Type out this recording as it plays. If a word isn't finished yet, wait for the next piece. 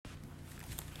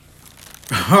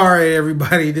All right,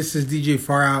 everybody, this is DJ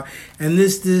Far Out, and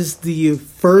this is the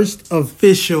first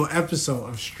official episode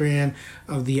of Strand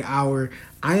of the Hour.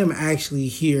 I am actually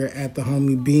here at the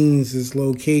homie Beans'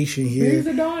 location here.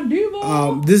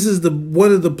 This is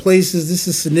one of the places. This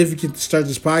is significant to start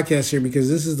this podcast here because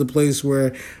this is the place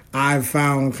where I've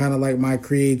found kind of like my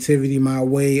creativity, my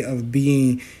way of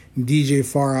being DJ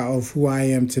Far Out of who I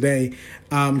am today.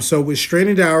 So with Strand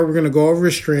of the Hour, we're going to go over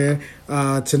a strand.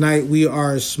 Tonight we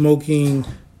are smoking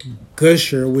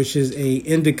Gusher, which is a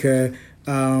indica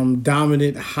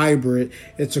dominant hybrid.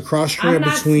 It's a cross strand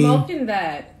between. I'm not smoking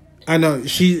that. I know.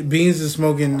 Beans is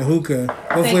smoking hookah.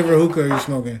 What flavor hookah are you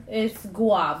smoking? It's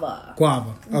guava.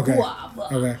 Guava. Okay.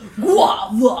 Guava. Okay.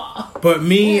 Guava. But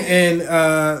me and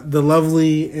the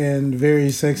lovely and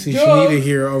very sexy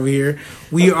Shanita over here,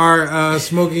 we are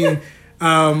smoking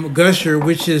Gusher,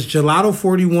 which is Gelato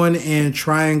 41 and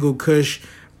Triangle Kush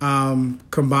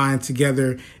combined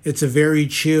together. It's a very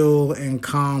chill and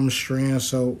calm strand,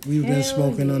 so we've been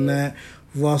smoking on that.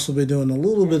 We've also been doing a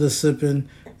little bit of sipping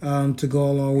to go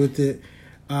along with it.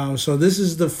 So this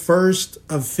is the first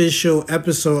official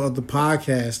episode of the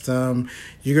podcast.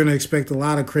 You're going to expect a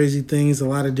lot of crazy things, a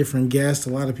lot of different guests,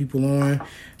 a lot of people on.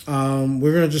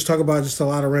 We're going to just talk about just a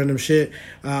lot of random shit.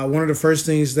 One of the first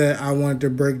things that I wanted to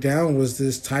break down was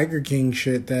this Tiger King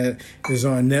shit that is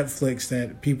on Netflix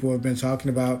that people have been talking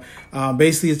about.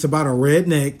 Basically, it's about a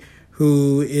redneck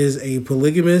who is a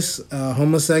polygamous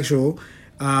homosexual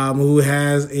who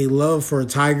has a love for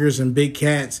tigers and big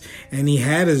cats. And he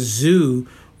had a zoo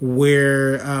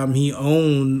where he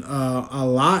owned a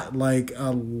lot, like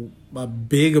a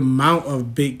big amount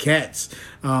of big cats,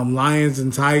 lions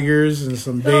and tigers and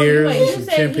some bears and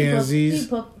some chimpanzees.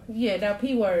 That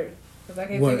P word, because I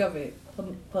can't think of it.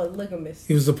 Polygamous.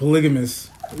 He was a polygamist.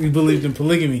 He believed in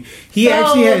polygamy. He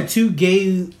actually had 2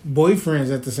 gay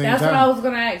boyfriends at the same time. That's what I was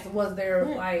going to ask. Was there,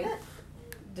 like,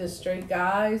 just straight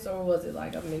guys, or was it,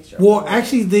 like, a mixture? Well,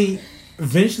 actually, they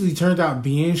eventually turned out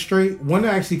being straight. One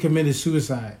actually committed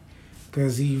suicide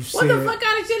because he said... What the fuck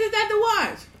kind of shit is that to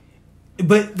watch?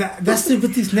 But that's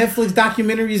what these Netflix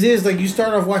documentaries is. Like, you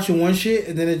start off watching one shit,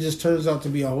 and then it just turns out to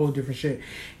be a whole different shit.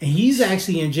 And he's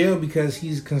actually in jail because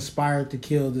he's conspired to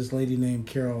kill this lady named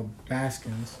Carol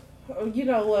Baskins. Oh, you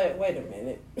know what? Wait a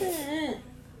minute.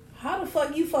 How the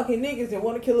fuck you fucking niggas and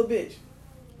want to kill a bitch?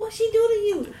 What she do to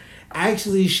you?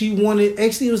 Actually,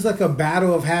 it was like a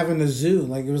battle of having a zoo.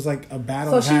 Like, it was like a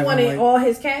battle of having... So she wanted all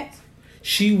his cats?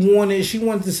 She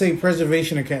wanted to say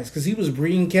preservation of cats because he was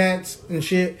breeding cats and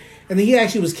shit, and then he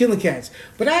actually was killing cats.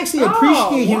 But I actually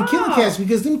appreciate him killing cats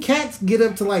because them cats get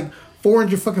up to like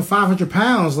 500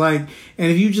 pounds. Like,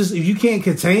 and if you can't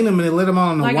contain them and they let them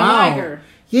out in the wild, a liger.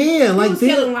 Yeah, like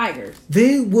killing ligers.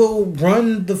 They will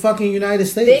run the fucking United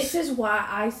States. This is why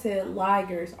I said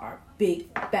ligers are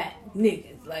big fat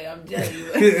niggas. Like, I'm telling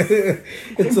you.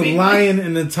 It's a lion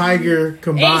and a tiger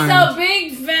combined. It's a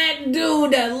big fat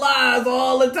dude that lies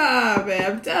all the time,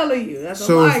 man. I'm telling you. That's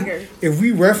a liger. If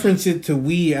we reference it to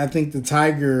weed, I think the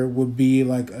tiger would be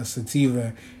like a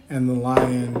sativa and the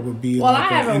lion would be like I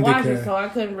haven't indica, watched it, so I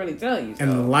couldn't really tell you. So.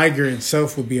 And the liger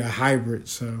itself would be a hybrid,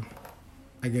 so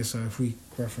I guess if we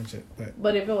reference it.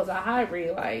 But if it was a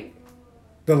hybrid, like...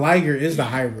 The liger is the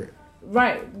hybrid.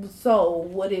 Right. So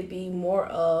would it be more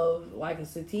of like a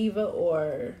sativa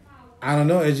or? I don't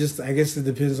know. I guess it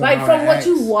depends on like how from it what acts.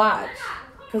 you watch,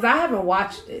 because I haven't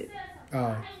watched it.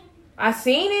 Oh. I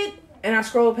seen it and I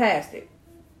scrolled past it.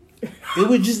 It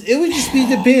would just be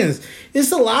depends.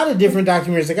 It's a lot of different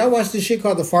documentaries. Like I watched this shit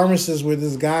called The Pharmacist where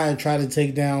this guy tried to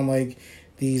take down like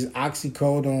these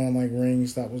oxycodone like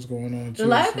rings that was going on too. The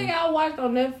last thing I watched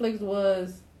on Netflix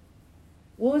was,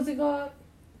 what was it called?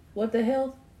 What the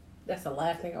hell? That's the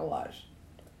last thing I watched.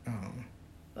 Oh.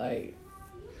 Like,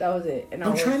 that was it. And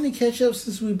I'm trying to catch up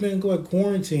since we've been like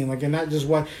quarantined, like, and not just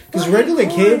watch. Because regular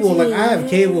cable, like, I have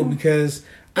cable because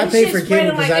I pay for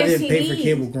cable because I didn't pay for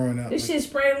cable growing up. This shit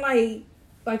spreading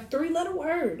like 3-letter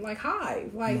word, like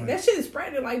hive. Like, that shit is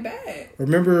spreading like bad.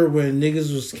 Remember when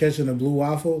niggas was catching the blue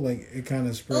waffle? Like, it kind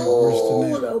of spread worse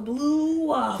than that. Oh, the blue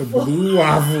waffle. The blue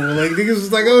waffle. Like, niggas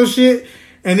was like, oh, shit.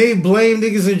 And they blame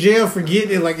niggas in jail for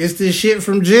getting it. Like, it's this shit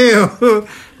from jail.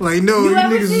 Like, no. You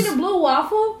ever seen the blue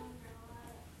waffle?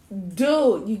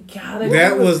 Dude, you gotta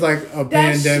That was like a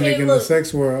pandemic in the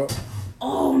sex world.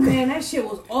 Oh, man, that shit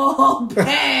was all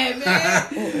bad,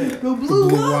 man. The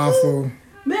blue waffle.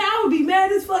 Man, I would be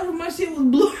mad as fuck if my shit was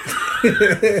blue.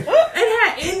 It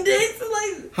had indents.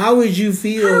 Like, how would you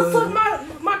feel? How the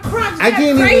fuck my crotch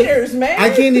got craters, man? I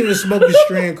can't even smoke a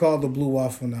strand called the blue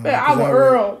waffle now. I'm an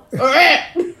Earl.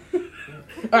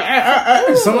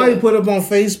 Somebody put up on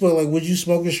Facebook, like, would you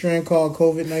smoke a strain called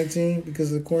COVID-19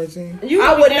 because of the quarantine?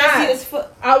 I would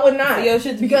not. I would not.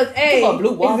 Because A,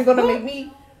 is it gonna make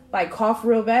me like cough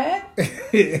real bad?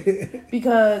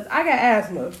 Because I got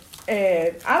asthma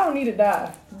and I don't need to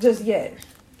die just yet.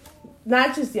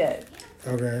 Not just yet.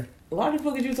 Okay. Why the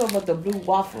fuck are you talking about the blue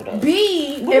waffle though?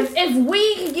 B, if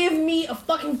weed can give me a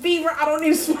fucking fever, I don't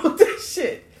need to smoke that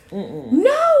shit.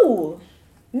 No,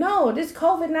 this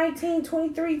COVID-19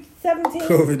 2317.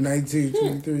 COVID-19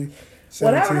 23.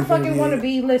 Whatever the fuck it want to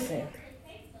be, listen.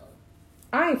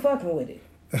 I ain't fucking with it.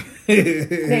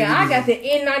 Nigga, I got the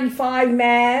N95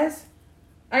 mask.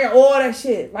 I got all that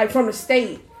shit, like from the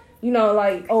state. You know,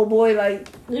 like, oh boy, like,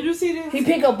 did you see this? He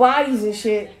pick up bodies and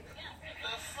shit.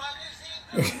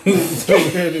 You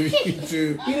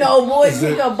know, boys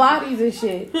pick up bodies and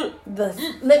shit. Let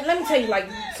me tell you, like,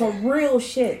 some real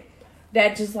shit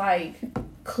that just, like,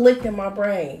 clicked in my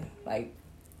brain. Like,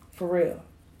 for real.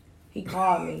 He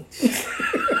called me.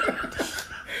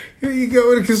 Here you go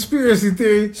with a conspiracy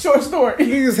theory. Short story.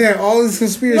 You just had all these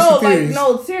conspiracy theories.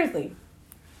 No, seriously.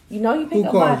 You know, you pick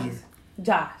up bodies. You?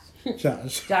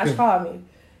 Josh called me.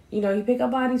 You know, he pick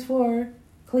up bodies for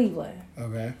Cleveland.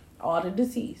 Okay. All the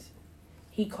deceased.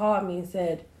 He called me and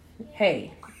said,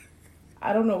 hey,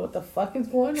 I don't know what the fuck is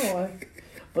going on,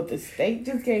 but the state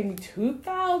just gave me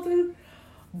 2,000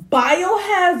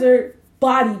 biohazard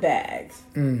body bags.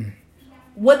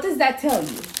 What does that tell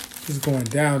you? It's going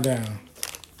down. Down.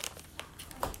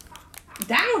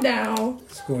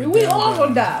 It's going we down, all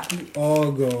gonna die. We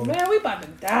all go. Man, we about to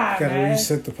die, Gotta man.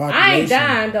 reset the population. I ain't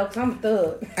dying, though, because I'm a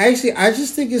thug. Actually, I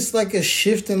just think it's like a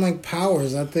shift in, like,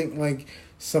 powers. I think, like,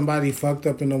 somebody fucked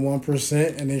up in the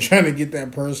 1% and they're trying to get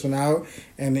that person out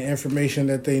and the information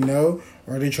that they know,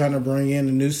 or are they trying to bring in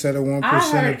a new set of 1% I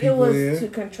heard of people it was to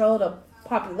control the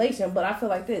population, but I feel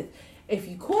like this. If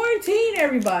you quarantine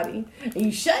everybody and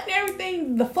you shutting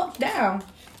everything the fuck down,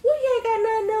 we ain't got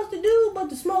nothing else to do but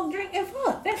to smoke, drink, and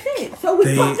fuck. That's it. So we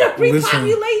supposed to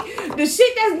repopulate the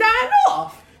shit that's dying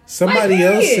off. Somebody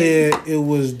else said it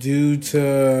was due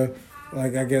to,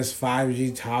 like, I guess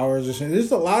 5G towers or something.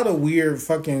 There's a lot of weird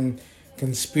fucking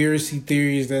conspiracy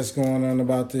theories that's going on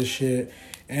about this shit.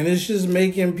 And it's just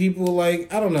making people,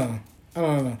 like, I don't know.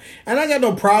 And I got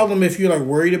no problem if you're, like,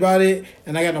 worried about it.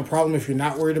 And I got no problem if you're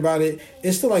not worried about it.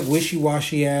 It's the, like,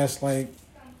 wishy-washy ass, like,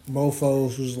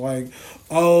 mofos who's like,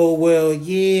 oh, well,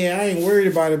 yeah, I ain't worried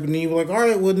about it. But then you were like, all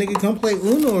right, well, nigga, come play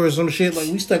Uno or some shit. Like,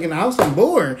 we stuck in the house and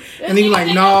bored. And then you're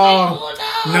like, no,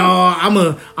 I'm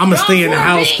a stay in the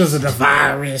house because of the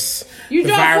virus. The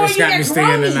virus got me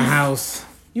staying in the house.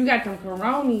 You got them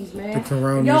Coronis, man. The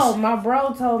Coronis. Yo, my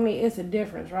bro told me it's a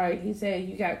difference, right? He said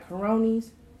you got Coronis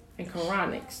and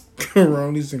Coronics.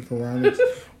 Coronis and Coronics.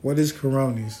 What is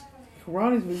Coronis?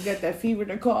 Coronis when you got that fever,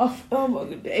 the cough,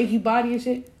 the achy body and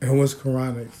shit. And what's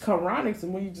Coronics? Coronics is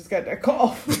when you just got that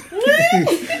cough.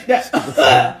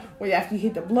 When after you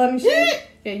hit the blood and shit.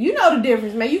 Yeah, you know the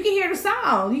difference, man. You can hear the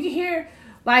sound. You can hear,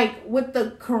 like, with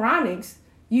the Coronics,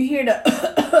 you hear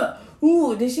the,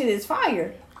 ooh, this shit is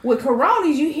fire. With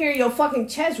Coronis, you hear your fucking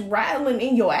chest rattling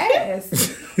in your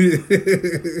ass.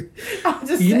 I'm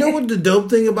just you know what the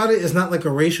dope thing about it? It's not like a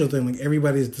racial thing. Like,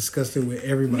 everybody's disgusted with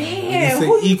everybody. Man, like, it's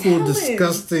an equal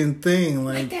disgusting thing.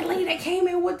 Like that lady that came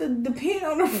in with the pin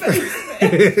on her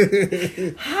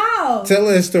face. How? Tell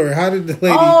her a story. How did the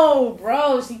lady... Oh,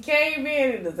 bro, she came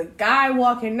in and there's a guy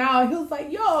walking out. He was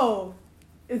like, yo,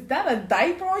 is that a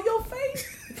diaper on your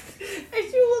face? And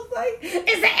she was like,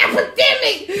 it's an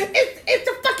epidemic. It's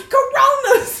the fucking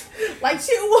coronas. Like,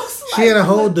 she was like... She had a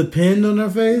whole depend on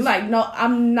her face? Like, no,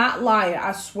 I'm not lying.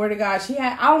 I swear to God.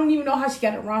 I don't even know how she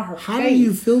got it around her face. How do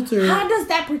you filter... How does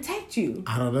that protect you?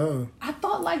 I don't know. I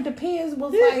thought, like, Depends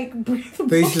was, like, breathable.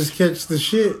 They just catch the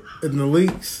shit in the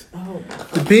leaks. Oh.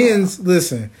 Depends,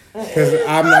 listen, because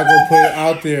I'm not going to put it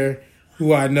out there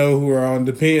who I know who are on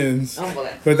Depends.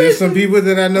 But there's some people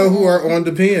that I know who are on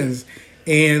Depends.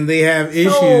 And they have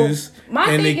issues,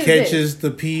 and it catches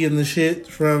the pee and the shit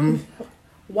from...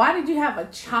 Why did you have a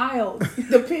child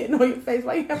depending on your face?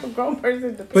 Why you have a grown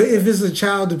person depend? But if it's a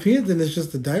child depend, then it's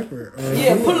just a diaper.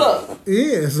 Pull up.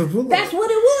 Yeah, it's a pull up. That's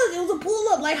what it was. It was a pull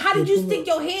up. Like, how did you stick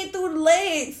your head through the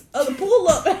legs of the pull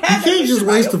up? You can't just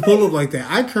waste a pull up like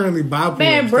that. I currently buy pull ups.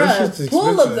 Man, bruh,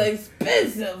 pull ups are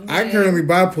expensive. Man. I currently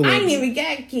buy pull ups. I ain't even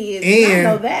got kids. And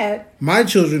I know that. My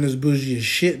children is bougie as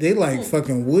shit. They like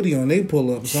fucking Woody on they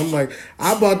pull ups. I'm like,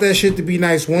 I bought that shit to be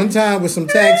nice one time with some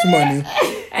tax money.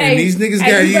 And these niggas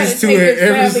got used to it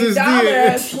ever since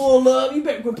then. Pull up. You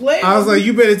better quit playing. I was like,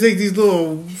 you better take these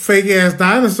little fake ass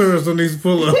dinosaurs on these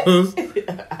pull-ups.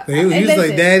 He was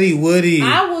like, Daddy Woody.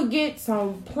 I would get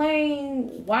some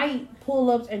plain white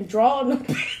pull-ups and draw on the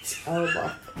bitch. Oh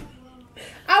my.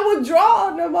 I would draw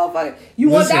on them motherfuckers. You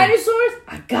want dinosaurs?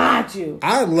 I got you.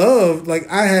 I love,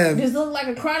 I have... This look like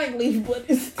a chronic leaf, but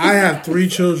it's... I have 3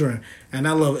 children, and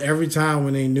I love every time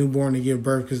when they newborn to give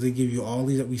birth because they give you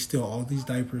we steal all these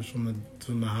diapers from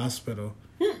the hospital.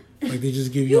 Like, they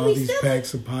just give you all these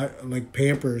packs of,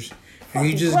 Pampers. And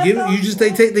you just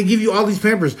they give you all these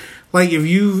Pampers. Like, if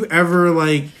you've ever,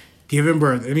 giving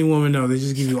birth, any woman know, they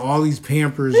just give you all these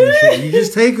Pampers and shit. You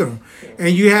just take them. And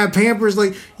you have Pampers,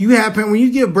 when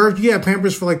you give birth, you have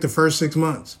Pampers for, the first 6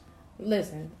 months.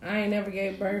 Listen, I ain't never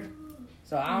gave birth,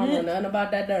 so I don't know nothing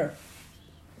about that dirt.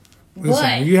 Listen,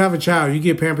 when you have a child, you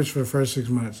get Pampers for the first 6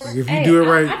 months. If you do it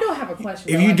right... I do have a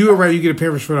question. If you do it right, you get a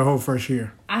Pampers for the whole first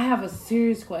year. I have a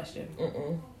serious question.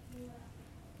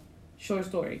 Short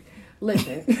story.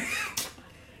 Listen.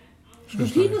 Do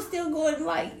people still go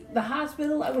to the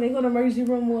hospital, when they go to emergency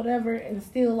room or whatever, and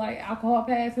still alcohol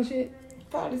pads and shit?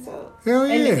 Probably so. Hell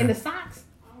yeah. And the socks?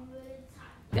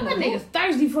 Them niggas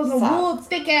thirsty for some wool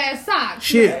thick ass socks.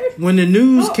 Shit. Man. When the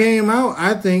news came out,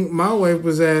 I think my wife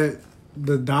was at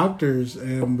the doctors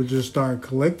and would just start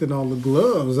collecting all the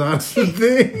gloves out of the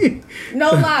thing.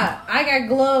 No lie. I got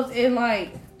gloves in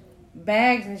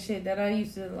bags and shit that I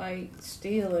used to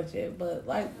steal and shit, but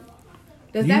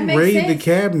does that make sense? You raid the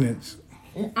cabinets.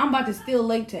 I'm about to steal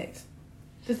latex.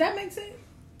 Does that make sense?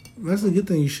 That's a good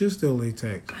thing. You should steal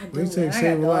latex. Latex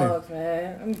save a life.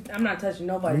 Man. I'm not touching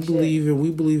nobody's shit.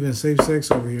 We believe in safe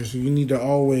sex over here, so you need to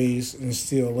always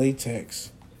instill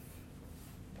latex.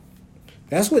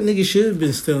 That's what niggas should have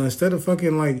been stealing. Instead of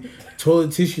fucking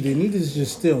toilet tissue, they need to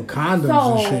just steal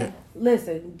condoms and shit.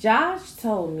 Listen, Josh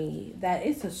told me that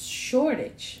it's a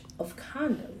shortage of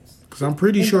condoms. Because I'm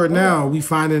pretty sure now we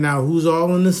finding out who's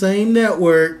all in the same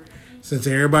network since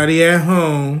everybody at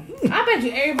home. I bet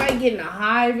you everybody getting a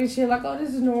hive and shit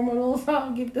this is normal. So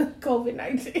I'll get the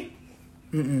COVID-19.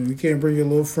 You can't bring your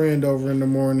little friend over in the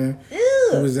morning. Ew.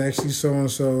 Who was actually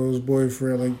so-and-so's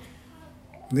boyfriend.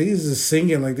 Niggas is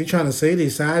singing they trying to say they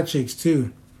side chicks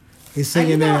too. They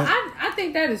singing that. I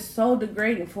think that is so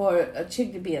degrading for a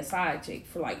chick to be a side chick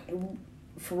for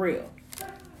real.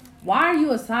 Why are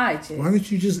you a side chick? Why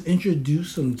don't you just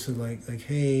introduce them to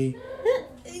hey,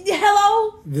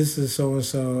 hello? This is so and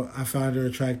so. I find her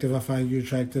attractive. I find you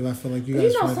attractive. I feel like you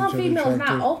guys find each other attractive. Some females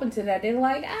not open to that. They're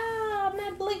I'm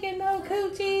not licking no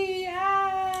coochie.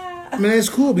 I mean, it's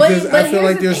cool because I feel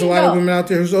like there's a lot of women out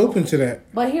there who's open to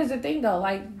that. But here's the thing,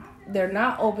 though. They're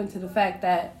not open to the fact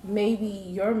that maybe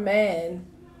your man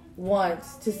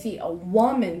wants to see a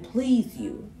woman please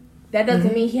you. That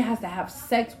doesn't mean he has to have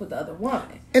sex with the other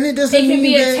woman. And it doesn't mean it can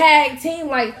be a tag team.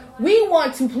 We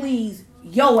want to please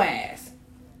your ass.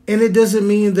 And it doesn't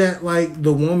mean that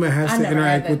the woman has to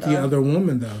interact with the other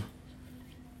woman, though.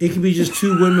 It can be just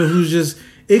two women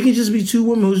It can just be two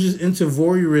women who's just into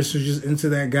voyeurists, who's just into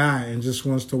that guy and just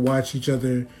wants to watch each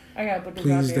other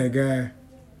please that guy.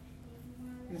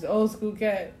 This old school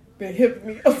cat been hipping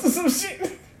me up to some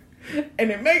shit. And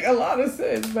it make a lot of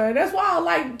sense, man. That's why I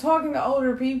like talking to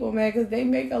older people, man, because they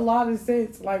make a lot of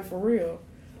sense, for real.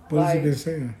 What has he been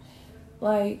saying?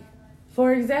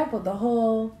 For example, the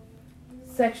whole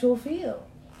sexual feel.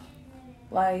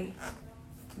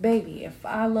 Baby, if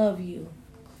I love you,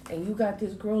 and you got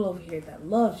this girl over here that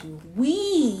loves you,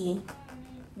 we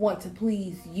want to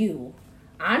please you.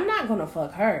 I'm not going to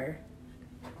fuck her,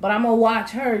 but I'm going to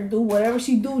watch her do whatever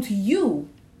she do to you.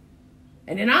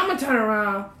 And then I'm going to turn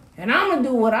around and I'm going to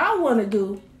do what I want to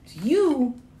do to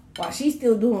you while she's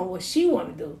still doing what she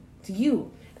want to do to you.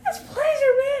 That's pleasure,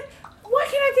 man. Why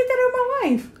can't I get that in my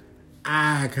life?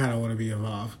 I kind of want to be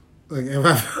involved. If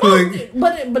I feel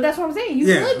but that's what I'm saying. You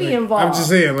could be involved. I'm just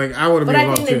saying, I want to be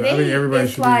involved too. I think everybody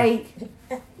should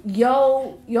be.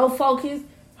 Your focus,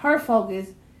 her focus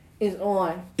is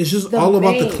on. It's just all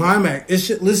about the climax. It's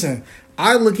just, listen.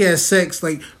 I look at sex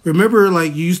remember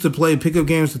you used to play pickup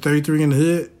games to 33 in the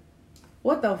Hood.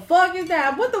 What the fuck is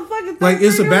that? What the fuck is that?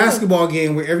 It's a basketball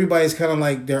game where everybody's kind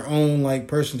of their own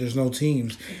person. There's no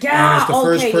teams. Yeah, and it's the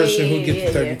first person who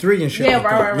gets to 33 and shit. Yeah,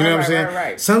 right, you know what I'm saying?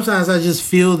 Right. Sometimes I just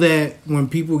feel that when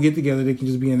people get together, they can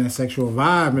just be in that sexual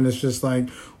vibe, and it's just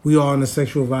we all in the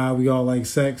sexual vibe. We all like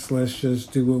sex. Let's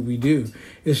just do what we do.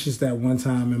 It's just that one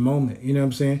time and moment. You know what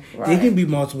I'm saying? Right. It can be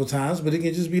multiple times, but it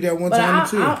can just be that one time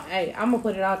too. Hey, I'm gonna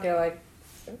put it out there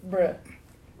bruh.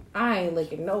 I ain't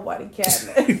licking nobody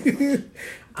cabinet.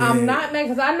 I'm not, man,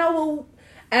 because I know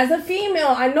as a female,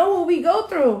 I know what we go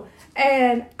through.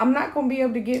 And I'm not gonna be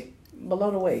able to get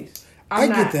below the waist.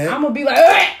 Get that. I'm gonna be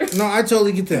like, no, I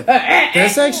totally get that.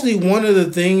 That's actually one of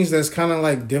the things that's kind of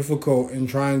like difficult in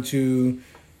trying to,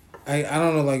 I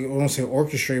don't know, like I won't say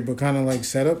orchestrate, but kind of like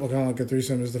set up, kind of like a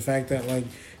threesome is the fact that like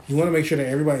you want to make sure that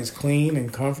everybody's clean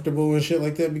and comfortable and shit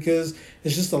like that because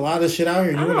it's just a lot of shit out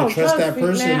here. You want to trust that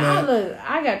person. Man,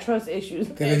 I got trust issues.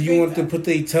 That if you want to put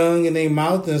their tongue in their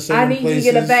mouth in certain places. I need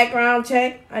to get a background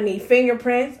check. I need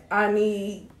fingerprints. I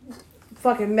need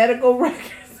fucking medical records.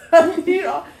 You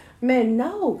know, man,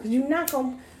 no, because you're not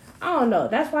gonna. I don't know.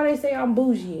 That's why they say I'm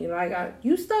bougie. Like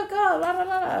you stuck up, blah blah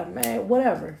blah. Man,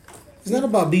 whatever. It's not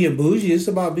about being bougie. It's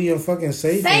about being fucking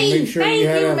safe and make sure you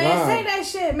have that man. vibe. Say that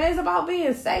shit, man. It's about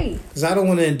being safe. Because I don't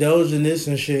want to indulge in this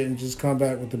and shit and just come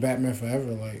back with the Batman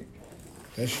Forever. Like,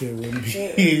 that shit wouldn't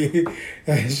be...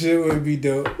 that shit wouldn't be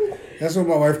dope. That's what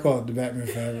my wife called it, the Batman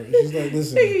Forever. She's like,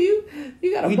 listen,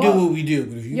 you got a we bump. do what we do.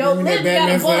 But if you bring that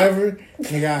Batman Forever,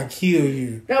 nigga, I'll kill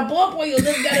you. That bump on your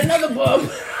lip got another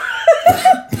bump.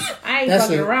 I ain't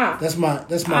fucking around. That's my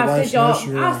wife's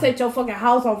nursery rhyme. I'll set your fucking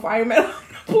house on fire, man. I'm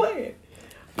not playing.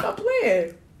 I'm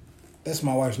playing. That's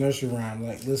my wife's nursery rhyme.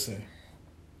 Like, listen,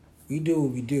 we do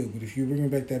what we do, but if you bring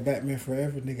back that Batman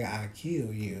Forever, nigga, I'll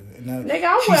kill you. And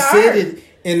nigga, she said it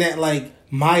in that like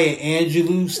Maya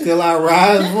Angelou, Still I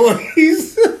Rise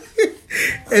voice,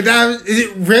 and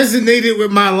it resonated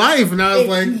with my life. And I was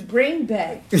like, you bring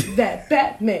back that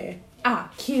Batman, I'll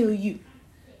kill you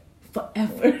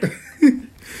forever.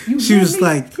 She was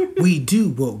like, we do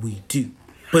what we do.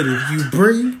 But if you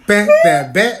bring back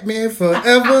that Batman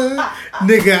Forever,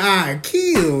 nigga, I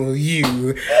kill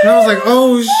you. And I was like,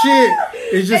 oh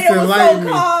shit. It just enlightened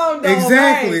me. Calm, though,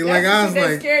 exactly. Right? Like I was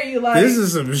like, this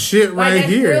is some shit right that's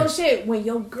here. Real shit. When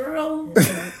your girl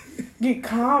get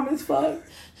calm as fuck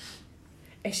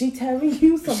and she telling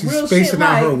you some She's real spacing shit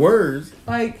out like, her words.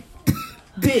 Like,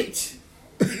 bitch,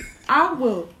 I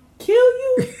will kill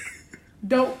you.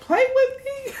 Don't play with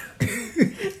me.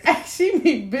 And she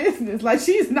mean business. Like,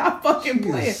 she's not fucking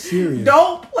playing. Serious.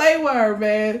 Don't play with her,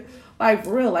 man. Like,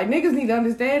 for real. Like, niggas need to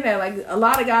understand that. Like, a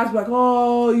lot of guys be like,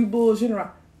 oh, you bullshitting around.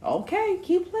 Okay,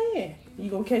 keep playing. You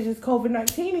gonna catch this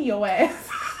COVID-19 in your ass.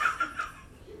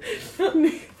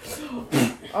 I'm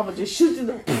gonna just shoot you.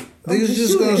 Niggas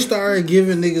just gonna start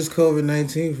giving niggas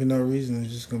COVID-19 for no reason. They're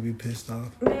just gonna be pissed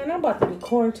off. Man, I'm about to be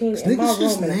quarantined in my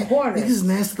room in the corner. Niggas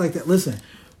nasty like that. Listen.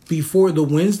 Before the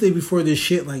Wednesday before this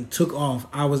shit like took off,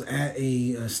 I was at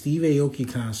a Steve Aoki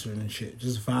concert and shit,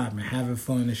 just vibing, having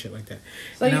fun and shit like that.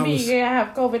 So and you mean you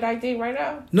have COVID-19 right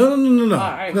now? No.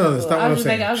 Right, no, that's not what I'm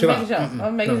saying. Chill out.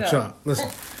 Chill out. Listen,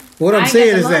 what I'm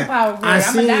saying is that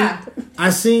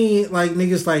I seen like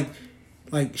niggas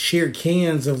like share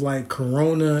cans of like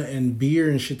Corona and beer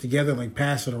and shit together, like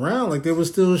pass it around, like they were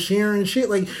still sharing shit,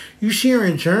 like you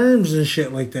sharing germs and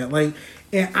shit like that, like.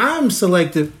 And I'm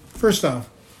selective. First off.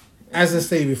 As I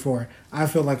stated before, I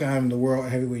feel like I'm the world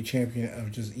heavyweight champion of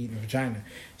just eating vagina.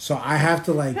 So I have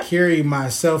to like carry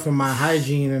myself and my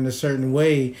hygiene in a certain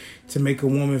way to make a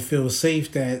woman feel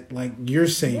safe that like you're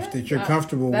safe, that you're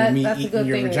comfortable with me eating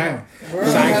your vagina.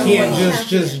 So I can't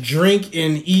just drink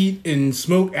and eat and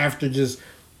smoke after just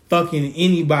fucking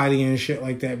anybody and shit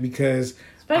like that because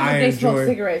especially if they smoke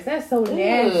cigarettes. That's so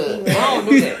nasty, man. I don't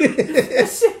do that.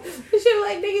 This shit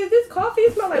like, nigga, is this coffee?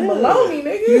 It smell like bologna,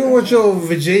 nigga. You don't want your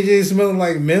vajayjay smelling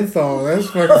like menthol. That's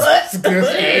fucking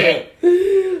disgusting.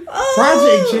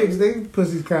 Project chicks, they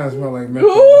pussies kind of smell like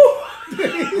menthol.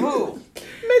 Menthol's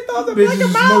a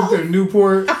bitches smoke their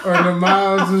Newport or the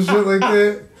Miles and shit like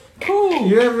that.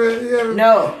 You ever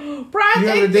no. Project you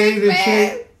ever dated a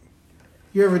chick?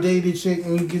 You ever dated a chick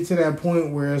and you get to that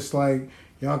point where it's like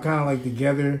y'all kind of like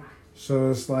together,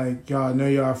 so it's like y'all know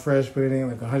y'all fresh, but it ain't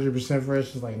like 100%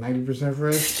 fresh. It's like 90%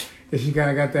 fresh. And she kind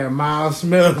of got that mild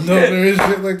smell on her and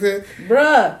shit like that.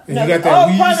 Bruh. And you got that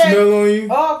weed smell on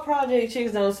you. All project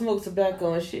chicks don't smoke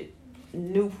tobacco and shit.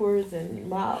 Newports and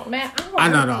mild. Man, I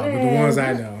know, but the ones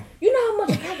I know. You know how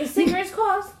much a pack of cigarettes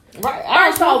cost? Right.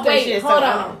 First off, wait, hold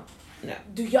on. No.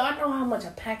 Do y'all know how much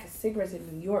a pack of cigarettes in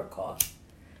New York costs?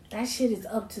 That shit is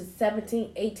up to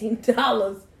 $17,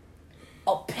 $18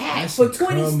 a pack for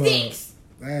 20 sticks.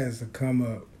 That is a come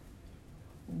up.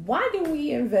 Why did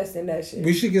we invest in that shit?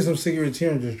 We should get some cigarettes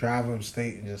here and just drive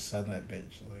upstate and just sell that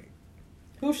bitch. Like,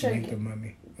 who's shaking? Make the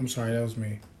money. I'm sorry, that was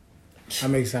me.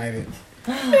 I'm excited.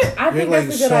 I think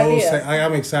that's a good idea.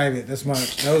 I'm excited.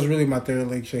 That was really my third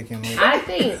leg shaking. Like, I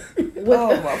think.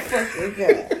 Oh my fucking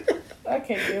god! I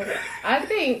can't do it. I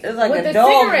think it's like with a the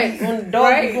dog. Cigarettes,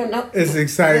 right? It's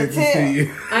excited to see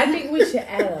you. I think we should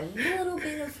add a little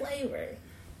bit of flavor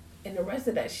in the rest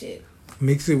of that shit.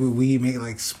 Mix it with weed, make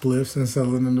like spliffs and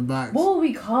sell it in the box. What would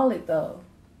we call it though?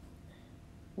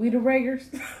 Weederaggers.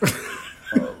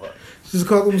 Just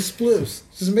call them spliffs.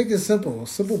 Just make it simple.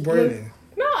 Simple branding.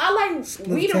 No, I like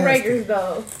Weederaggers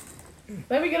though.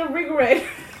 Let me get a Rigorag.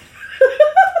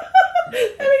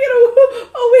 Let me get a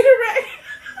Weederag.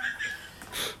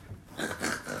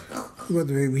 You about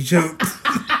to make me choke.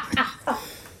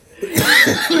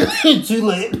 Too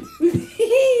late.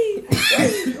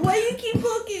 Why you keep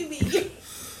looking at me?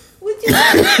 What you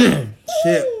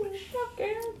Shit.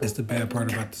 That's the bad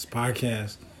part about this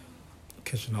podcast.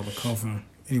 Catching all the coughing.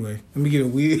 Anyway, let me get a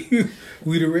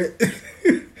Weederette.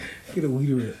 Get a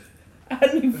Weederette. I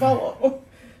need 4.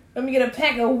 Let me get a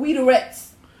pack of Weederettes.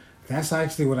 That's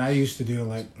actually what I used to do,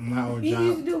 like my old job. You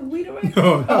used to do Weederettes?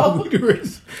 No, not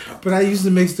Weederettes. But I used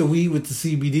to mix the weed with the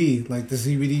CBD. Like the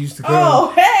CBD used to come.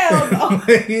 Oh, hell no.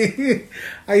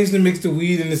 I used to mix the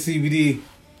weed and the CBD.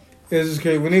 It was just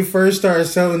crazy. When they first started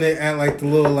selling it at like the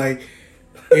little like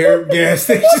air gas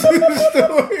station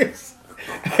stores,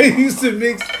 I used to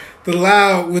mix the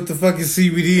loud with the fucking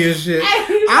CBD and shit.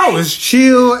 I was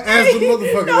chill as a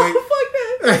motherfucker. No, like, fuck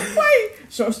that. Wait.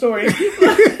 Short story.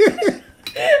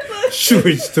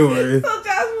 Short story. So Josh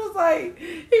was like,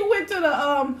 he went to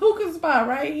the hookah spot,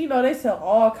 right? You know, they sell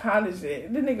all kind of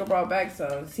shit. The nigga brought back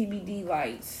some CBD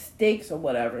like sticks or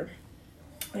whatever.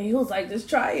 And he was like, just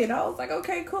try it. I was like,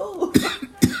 okay, cool.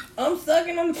 I'm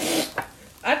sucking them.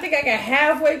 I think I got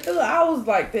halfway through. I was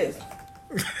like this.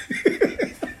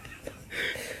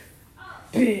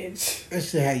 Bitch. That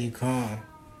shit had you calm.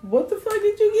 What the fuck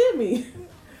did you give me?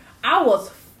 I was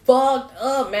fucked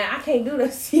up, man. I can't do the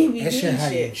CBD That shit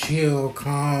had you chill,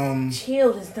 calm.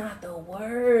 Chill is not the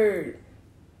word.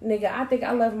 Nigga, I think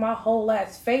I left my whole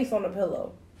ass face on the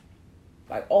pillow.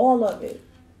 Like, all of it.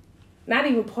 Not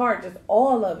even part, just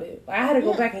all of it. Like, I had to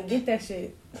go back and get that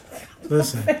shit.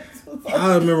 Listen,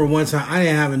 I remember one time I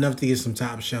didn't have enough to get some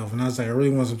Top Shelf. And I was like, I really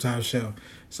want some Top Shelf.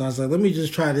 So I was like, let me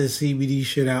just try this CBD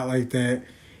shit out like that.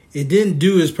 It didn't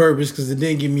do its purpose because it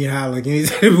didn't get me high like any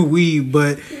type of weed.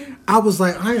 But I was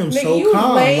like, I am nigga, so you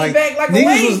calm. Laid like, back like niggas a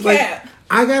Wayne was like, cap.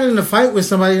 I got in a fight with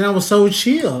somebody and I was so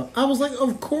chill. I was like,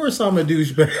 of course I'm a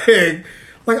douchebag.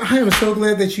 Like, I am so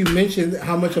glad that you mentioned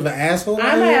how much of an asshole I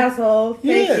am. I'm an asshole.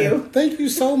 Thank you. Thank you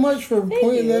so much for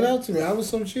pointing that out to me. I was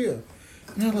so chill.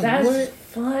 And I'm like, that's what?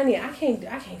 funny. I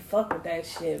can't fuck with that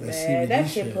shit, man. That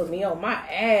shit put me on my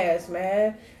ass,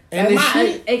 man. And like my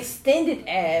shit, extended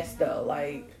ass though,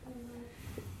 like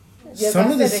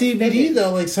some of the CBD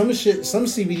though, like some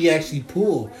CBD actually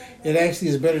pull. It actually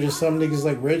is better than some niggas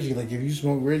like Reggie. Like if you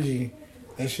smoke Reggie,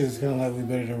 that shit is kind of like way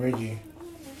better than Reggie.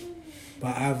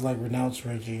 But I've like renounced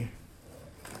Reggie.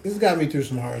 This got me through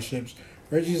some hardships.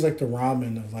 Reggie's like the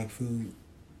ramen of like food.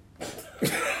 Well,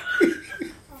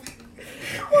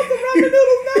 the ramen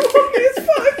noodles now funky as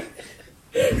fuck.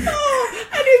 Oh,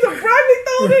 I need some broccoli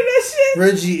thrown in that shit.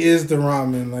 Reggie is the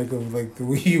ramen like of like the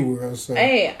weed world. So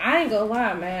hey, I ain't gonna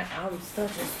lie, man. I'm such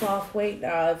a soft weight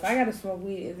now. If I gotta smoke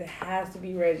weed, it has to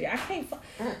be Reggie. I can't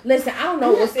listen. I don't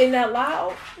know what's in that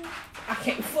loud. I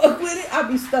can't fuck with it.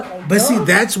 I'll be stuck on. But see,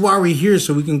 that's why we're here,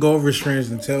 so we can go over strains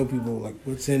and tell people like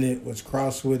what's in it, what's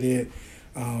crossed with it.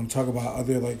 Talk about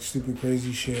other like stupid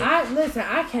crazy shit. Honestly,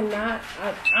 I cannot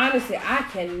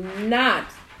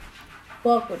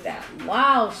fuck with that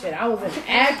wild shit. I was in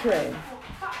Akron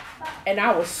and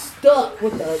I was stuck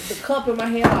with the cup in my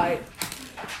hand, like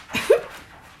stuck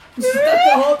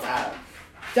the whole time.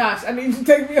 Josh, I need you to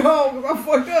take me home because I'm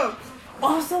fucked up.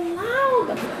 Awesome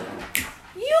loud.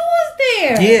 You was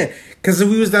there. Yeah, because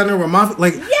we was down there with Mafia.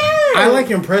 Like, yes. I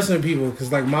like impressing people because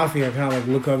like Mafia, I kind of like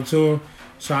look up to him.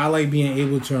 So I like being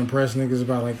able to impress niggas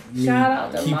about like me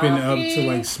keeping up to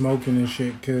like smoking and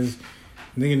shit because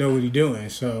nigga know what he doing.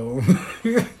 So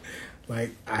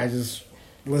like I just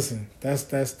listen. That's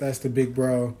the big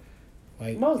bro.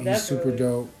 Like most he's definitely. super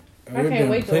dope. There have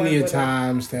been plenty of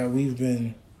times that we've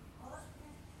been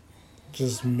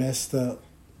just messed up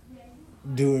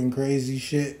doing crazy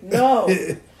shit. No.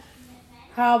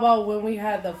 How about when we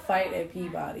had the fight at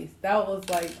Peabody's? That was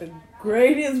like the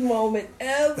greatest moment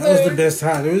ever. That was the best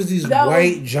time. There was these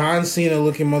white John Cena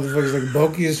looking motherfuckers like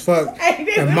bulky as fuck.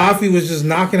 And Mafia was just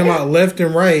knocking them out left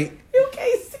and right. You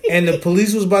can't see. And the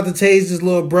police was about to tase his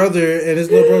little brother. And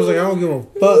his little brother was like, I don't give a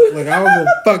fuck. Like, I don't give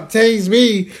a fuck. Tase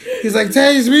me. He's like,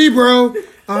 tase me, bro.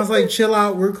 I was like, chill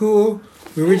out. We're cool.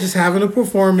 We were just having a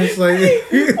performance. Like, wait,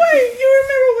 you remember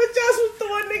when Josh was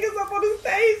throwing niggas up on the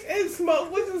stage and Smoke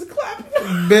was just clapping?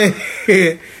 Man,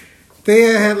 they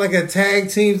had like a tag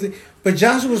team. But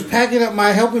Josh was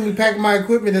helping me pack my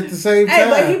equipment at the same time. Hey,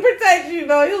 but he protected you,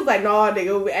 though. He was like, no,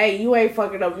 nigga, hey, you ain't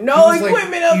fucking up no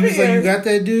equipment up here. He was like, you got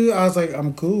that, dude? I was like,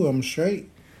 I'm cool. I'm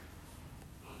straight.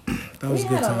 That was good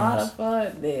times. We had a lot of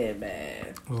fun then,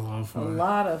 man. A lot of fun. A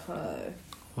lot of fun.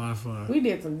 A lot of fun. We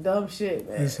did some dumb shit,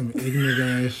 man. Did some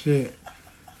ignorant ass shit.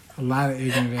 A lot of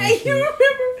ignorant ass Hey, shit. you remember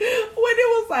when it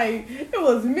was like, it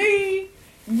was me,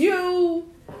 you,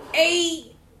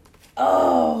 8,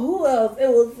 who else? It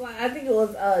was like, I think it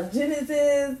was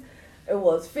Genesis, it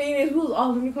was Phoenix, who was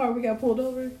all in the car, we got pulled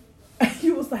over.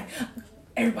 You was like,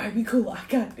 everybody be cool, I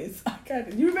got this.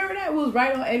 You remember that? It was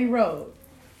right on Eddie Road.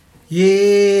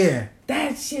 Yeah.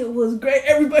 That shit was great.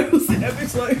 Everybody was in that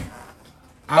bitch like...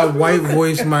 I white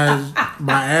voiced my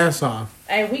ass off.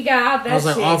 And we got out that shit. I was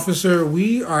like, officer,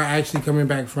 we are actually coming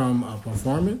back from a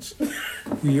performance.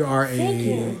 We are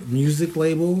a music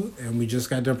label, and we just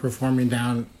got done performing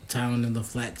downtown in the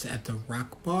flats at the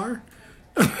Rock Bar.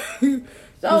 So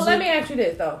let me ask you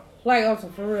this, though. Like, on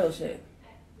some for real shit.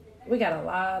 We got a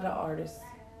lot of artists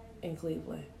in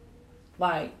Cleveland.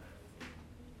 Like,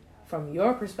 from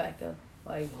your perspective,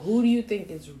 like, who do you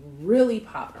think is really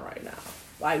popping right now?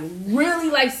 Like, really,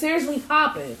 like, seriously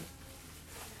popping.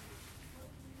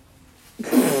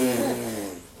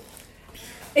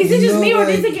 Is it just me, or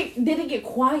did it get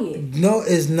quiet? No,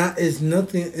 it's not. It's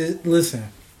nothing. Listen,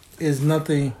 it's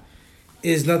nothing.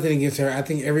 It's nothing against her. I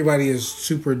think everybody is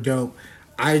super dope.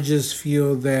 I just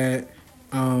feel that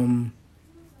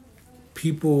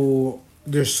people,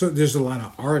 there's a lot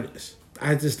of artists.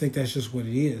 I just think that's just what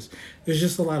it is. There's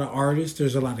just a lot of artists.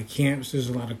 There's a lot of camps. There's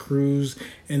a lot of crews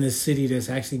in the city that's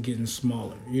actually getting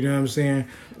smaller. You know what I'm saying?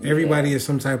 Everybody is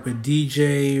some type of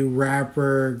DJ,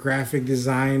 rapper, graphic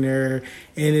designer.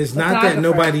 And it's not that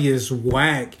nobody is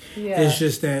whack. Yeah. It's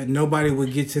just that nobody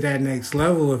would get to that next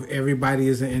level if everybody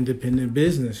is an independent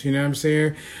business. You know what I'm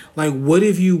saying? Like, what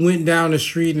if you went down the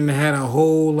street and had a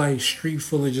whole, like, street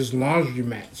full of just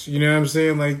laundromats? You know what I'm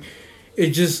saying? Like,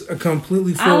 it's just a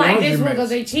completely full. I like this one because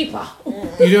they cheaper. You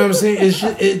know what I'm saying? It's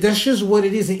just, that's just what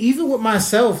it is. And even with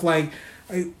myself, like,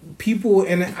 people,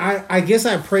 and I guess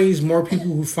I praise more people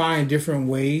who find different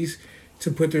ways to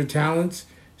put their talents.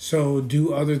 So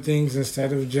do other things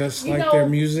instead of just like their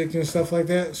music and stuff like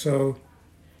that. So,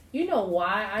 you know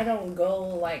why I don't go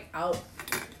like out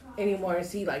anymore and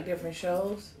see like different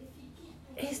shows?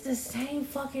 It's the same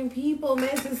fucking people,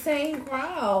 man. It's the same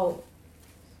crowd.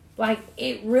 Like,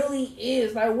 it really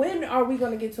is. Like, when are we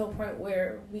going to get to a point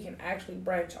where we can actually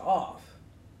branch off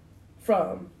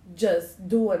from just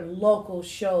doing local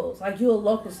shows? Like, you're a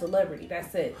local celebrity.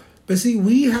 That's it. But see,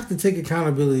 we have to take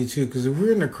accountability, too, because if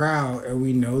we're in the crowd and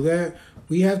we know that,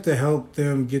 we have to help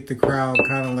them get the crowd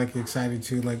kind of, like, excited,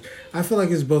 too. Like, I feel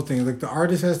like it's both things. Like, the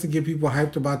artist has to get people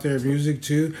hyped about their music,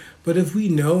 too. But if we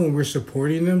know and we're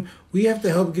supporting them, we have to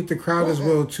help get the crowd as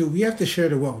well, too. We have to share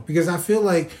the wealth. Because I feel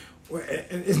like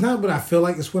it's not what I feel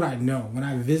like, it's what I know. When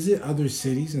I visit other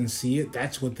cities and see it,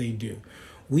 that's what they do.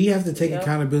 We have to take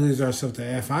accountability as ourselves.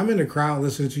 If I'm in the crowd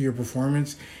listening to your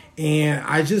performance and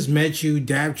I just met you,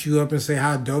 dapped you up and say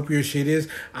how dope your shit is,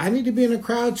 I need to be in the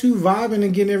crowd too, vibing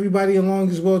and getting everybody along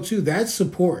as well too. That's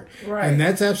support. Right. And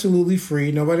that's absolutely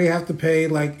free. Nobody have to pay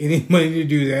like any money to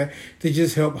do that, to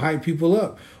just help hype people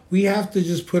up. We have to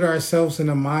just put ourselves in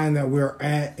the mind that we're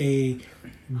at a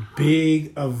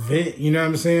big event, you know what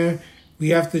I'm saying? We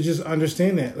have to just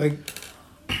understand that. Like,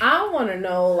 I want to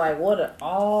know like what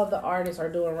all the artists are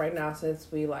doing right now since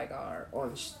we like are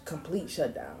on complete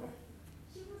shutdown.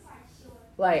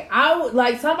 Like, I would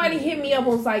like somebody hit me up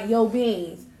and was like, "Yo,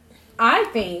 Beans, I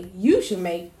think you should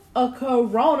make a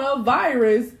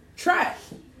coronavirus track."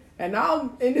 And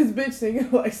I'm in this bitch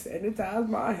singing like, "Sanitize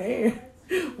my hand,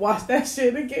 watch that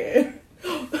shit again."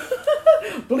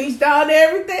 Bleach down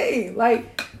everything.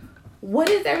 Like, what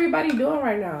is everybody doing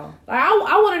right now? Like, I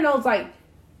want to know, it's like,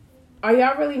 are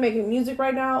y'all really making music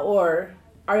right now, or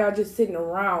are y'all just sitting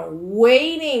around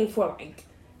waiting for like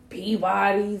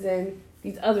Peabody's and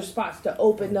these other spots to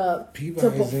open up to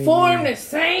perform the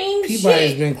same shit?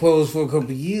 Peabody's been closed for a couple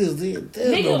of years.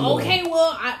 Nigga, okay,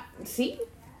 well,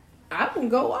 I can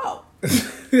go out because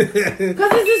it's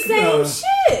the same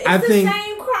shit. It's the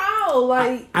same crowd.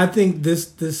 Like, I think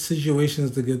this situation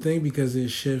is the good thing because it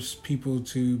shifts people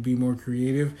to be more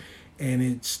creative, and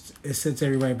it sets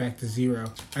everybody back to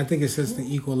zero. I think it sets the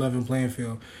equal level playing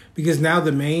field because now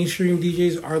the mainstream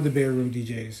DJs are the bedroom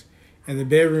DJs, and the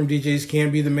bedroom DJs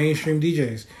can't be the mainstream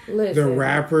DJs. Listen. The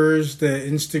rappers, the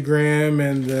Instagram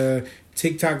and the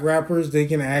TikTok rappers, they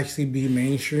can actually be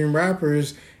mainstream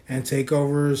rappers and take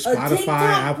over Spotify,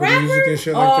 Apple Music, and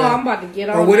shit like that. I'm about to get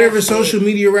on or whatever that social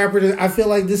media rapper. I feel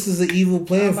like this is an evil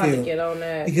playing field. I'm about to get on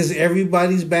that. Because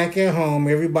everybody's back at home.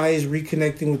 Everybody's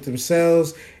reconnecting with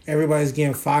themselves. Everybody's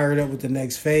getting fired up with the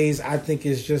next phase. I think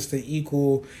it's just the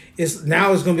equal. It's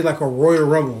going to be like a Royal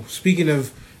Rumble. Speaking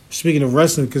of Speaking of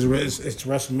wrestling, because it's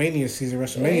WrestleMania season,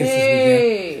 this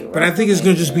weekend. But I think it's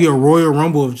going to just be a Royal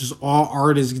Rumble of just all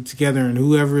artists get together, and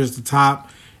whoever is the top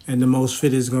and the most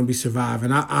fit is going to be survive.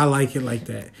 And I like it like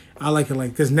that. I like it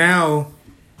like, because now,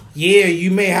 yeah, you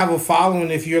may have a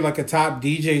following if you're like a top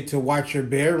DJ to watch your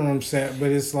bedroom set, but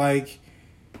it's like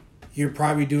you're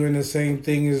probably doing the same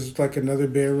thing as like another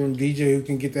bedroom DJ who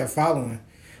can get that following.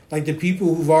 Like the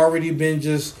people who've already been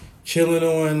just chilling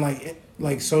on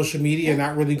like social media,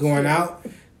 not really going out,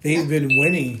 they've been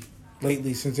winning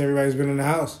lately since everybody's been in the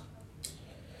house.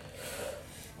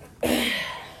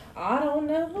 I don't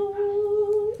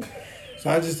know. So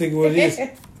I just think what it is.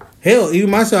 Hell, even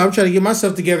myself, I'm trying to get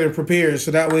myself together and prepared so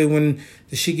that way when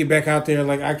the shit get back out there,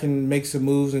 like I can make some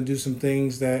moves and do some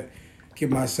things that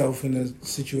get myself in a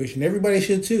situation. Everybody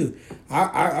should too.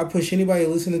 I push anybody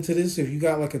listening to this, if you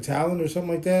got like a talent or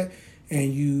something like that,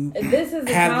 and you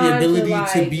have the ability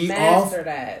to be off,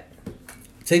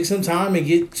 take some time and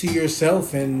get to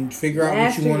yourself and figure out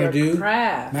what you want to do.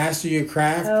 Master your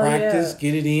craft, practice,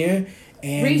 get it in.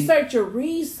 And research your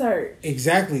research.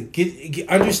 Exactly. Get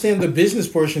understand the business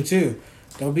portion too.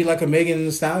 Don't be like a Megan Thee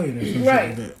Stallion or something.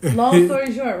 Right. Like that. Long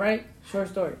story short, right? Short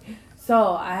story.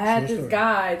 So I had this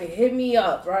guy to hit me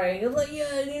up, right? He was like,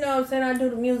 yeah, you know what I'm saying? I do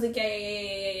the music,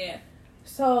 yeah.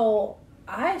 So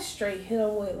I straight hit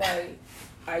him with like,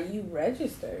 are you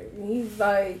registered? And he's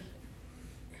like,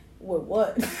 with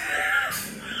what?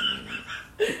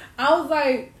 I was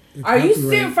like, are you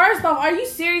serious? First off, are you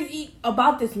serious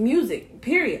about this music?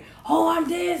 Period. Oh, I'm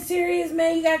dead serious,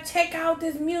 man. You gotta check out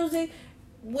this music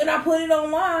when I put it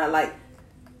online. Like,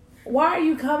 why are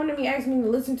you coming to me asking me to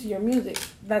listen to your music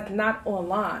that's not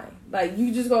online? Like,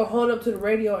 you just gonna hold up to the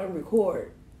radio and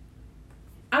record.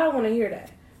 I don't want to hear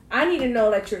that. I need to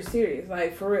know that you're serious.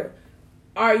 Like, for real.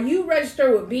 Are you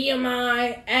registered with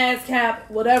BMI, ASCAP,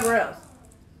 whatever else?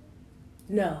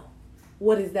 No.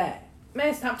 What is that?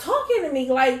 Man, stop talking to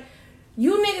me. Like,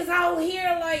 you niggas out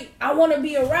here, like, I want to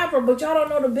be a rapper, but y'all don't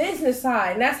know the business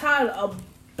side. And that's how a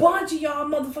bunch of y'all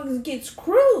motherfuckers get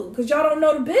screwed, because y'all don't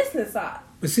know the business side.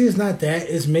 But see, it's not that.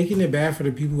 It's making it bad for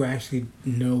the people who actually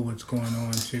know what's going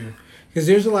on, too. Because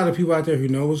there's a lot of people out there who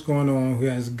know what's going on, who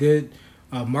has good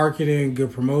marketing,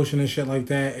 good promotion and shit like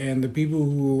that. And the people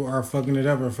who are fucking it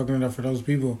up are fucking it up for those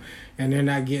people. And they're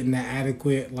not getting the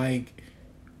adequate, like,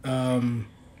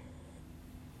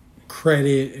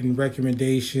 credit and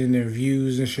recommendation and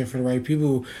views and shit for the right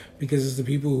people, because it's the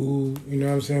people who, you know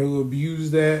what I'm saying, who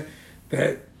abuse that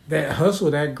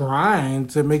hustle, that grind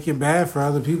to make it bad for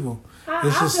other people.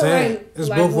 It's just sad. Like, it's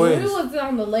both ways. When we was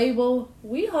on the label,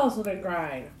 we hustled and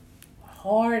grind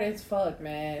hard as fuck,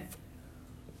 man.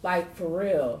 Like, for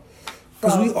real.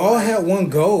 Because we all had one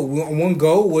goal. One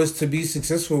goal was to be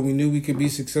successful. We knew we could be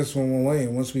successful in one way.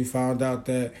 And once we found out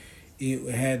that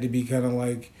it had to be kind of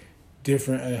like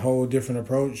different, a whole different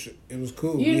approach, it was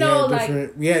cool.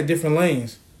 We had different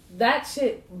lanes. That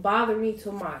shit bothered me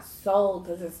to my soul,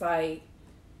 because it's like,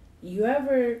 you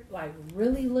ever like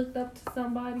really looked up to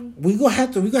somebody? We gonna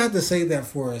have to say that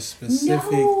for a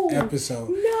specific episode.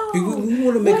 No, we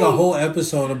want to make a whole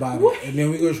episode about it, and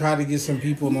then we gonna try to get some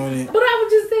people on it. But I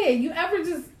was just saying, you ever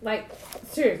just like,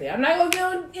 seriously, I'm not gonna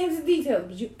go into details,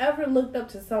 but you ever looked up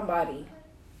to somebody,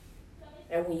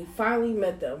 and when you finally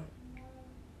met them,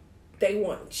 they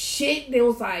want shit. They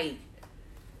was like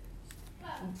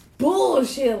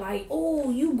bullshit, like, oh,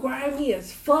 you grimy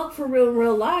as fuck for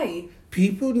real life.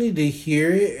 People need to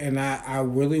hear it, and I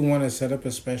really want to set up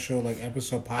a special like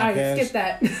episode podcast. Skip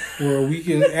that. Where we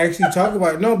can actually talk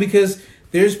about it. No, because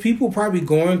there's people probably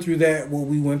going through what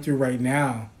we went through right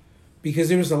now. Because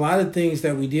there was a lot of things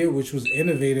that we did which was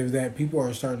innovative that people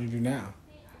are starting to do now.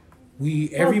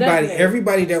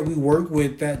 Everybody that we worked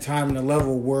with that time and the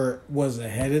level was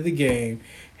ahead of the game,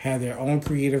 had their own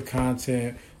creative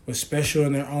content, was special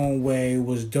in their own way,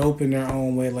 was dope in their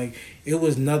own way. Like, it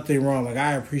was nothing wrong. Like,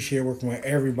 I appreciate working with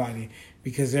everybody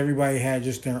because everybody had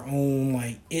just their own,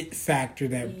 like, it factor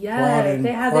that brought in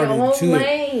they had their own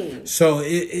lane. So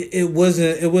it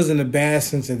wasn't a bad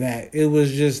sense of that. It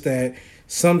was just that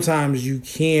sometimes you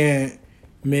can't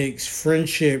mix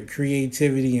friendship,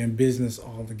 creativity, and business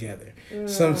all together.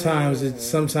 Sometimes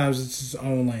it's its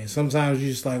own lane. Sometimes you're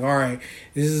just like, all right,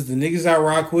 this is the niggas I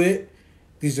rock with.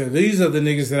 These are the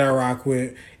niggas that I rock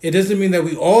with. It doesn't mean that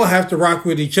we all have to rock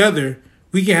with each other.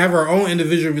 We can have our own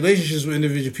individual relationships with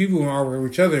individual people who are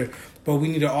with each other, but we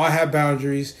need to all have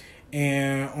boundaries.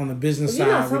 And on the business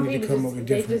side, we need to come up with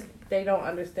different. They don't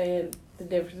understand the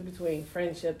difference between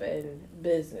friendship and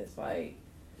business. Like,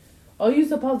 oh, you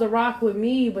supposed to rock with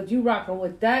me, but you rocking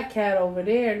with that cat over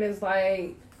there, and it's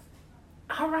like,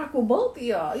 I rock with both of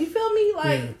y'all. You feel me?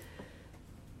 Like,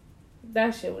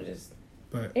 That shit was just.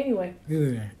 But anyway,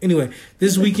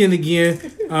 this weekend again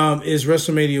is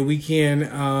WrestleMania weekend.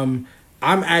 I'm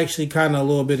actually kind of a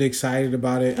little bit excited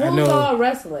about it. Who's I know all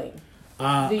wrestling.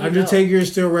 Undertaker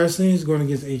is still wrestling. He's going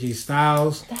against AJ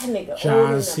Styles. That nigga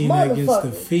John Cena against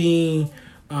The Fiend.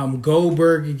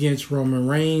 Goldberg against Roman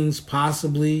Reigns,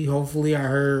 possibly. Hopefully, I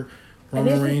heard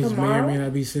Roman Reigns may or may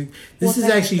not be sick. This is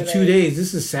actually 2 days.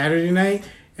 This is Saturday night,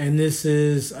 and this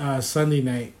is Sunday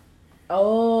night.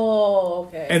 Oh,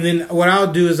 okay. And then what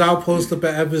I'll do is I'll post up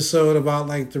an episode about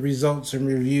like the results and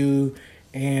review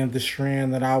and the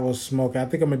strand that I was smoking. I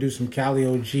think I'm gonna do some Cali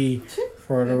OG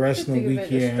for the rest of the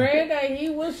weekend. The strand that he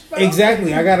was smoking.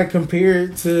 Exactly. I gotta compare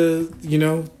it to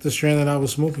the strand that I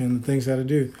was smoking and the things that I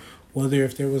do. Whether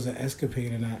if there was an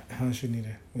escapade or not. Huh,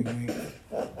 Shanita?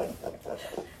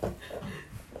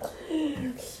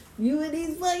 You and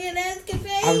these fucking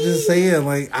escapades. I'm just saying,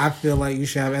 like, I feel like you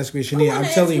should have escapade. Shanita, I'm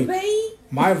telling you,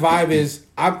 my vibe is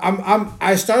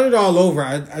I started all over.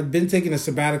 I've been taking a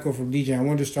sabbatical from DJing. I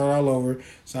wanted to start all over,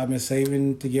 so I've been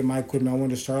saving to get my equipment. I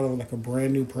wanted to start over like a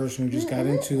brand new person who just got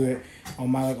into it on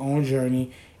my like own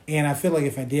journey. And I feel like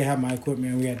if I did have my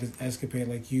equipment and we had this escapade,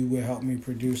 like you would help me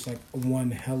produce like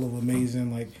one hell of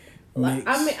amazing like mix.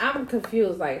 I mean, I'm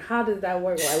confused. Like, how does that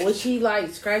work? Like, would she like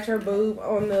scratch her boob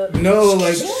on the? No,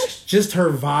 like just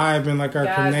her vibe and like our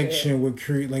connection would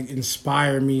create like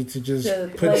inspire me to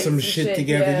just put some shit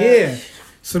together. Yeah,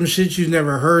 some shit you've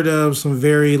never heard of. Some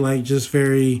very like just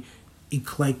very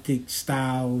eclectic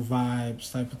style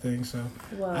vibes type of thing. So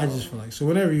I just feel like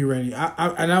whenever you're ready,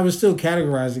 I would still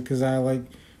categorize it because I like.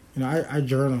 I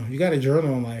journal. You got to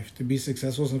journal in life to be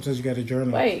successful. Sometimes you got to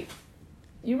journal. Wait,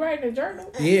 you writing a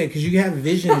journal? Yeah, because you have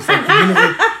visions. Like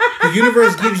the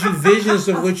universe gives you visions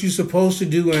of what you're supposed to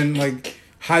do and like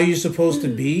how you're supposed to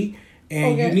be,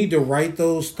 and you need to write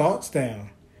those thoughts down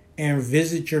and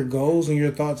visit your goals and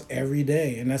your thoughts every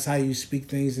day, and that's how you speak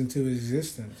things into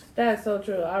existence. That's so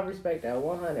true. I respect that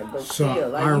 100. But still,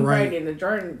 like you write in the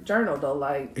journal though,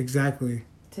 like exactly.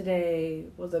 Today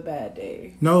was a bad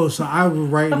day. No, so I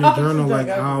would write in the journal like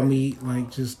I'll meet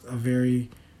like just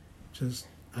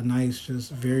a nice,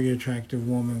 just very attractive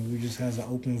woman who just has an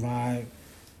open vibe.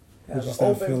 Has an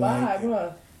open vibe,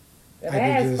 huh? That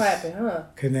ass clapping, huh?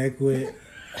 Connect with.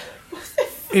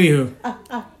 Anywho,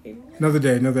 another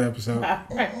day, another episode.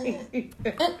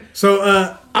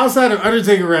 So outside of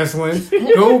Undertaker wrestling,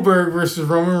 Goldberg versus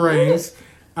Roman Reigns.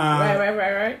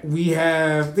 Right.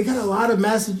 They got a lot of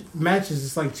matches.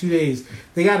 It's like 2 days.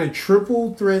 They got a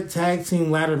triple threat tag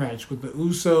team ladder match with the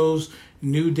Usos,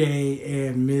 New Day,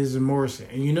 and Miz and Morrison.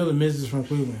 And you know the Miz is from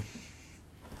Cleveland.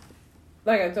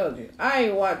 Like I told you, I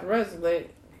ain't watched wrestling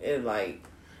in like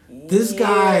this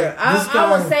guy.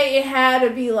 I would say it had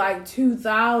to be like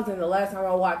 2000 the last time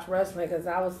I watched wrestling because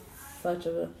I was such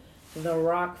a The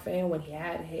Rock fan when he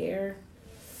had hair.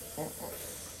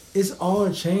 It's all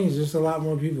changed. There's a lot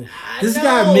more people. This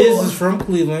guy, Miz, is from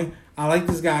Cleveland. I like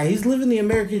this guy. He's living the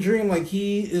American dream. Like,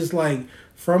 he is, like,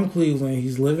 from Cleveland.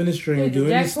 He's living his dream,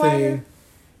 doing his thing.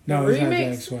 No, he's not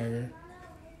Jack Swagger.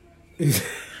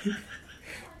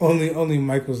 only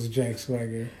Michael's Jack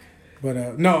Swagger.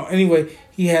 But, no, anyway,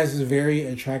 he has this very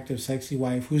attractive, sexy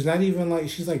wife who's not even, like,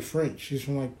 she's, like, French. She's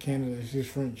from, like, Canada. She's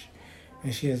French.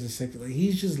 And she has a second. Like,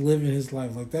 he's just living his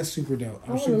life. Like, that's super dope.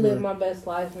 I want to live my best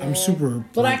life, man. I'm super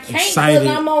But I can't because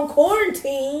I'm on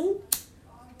quarantine.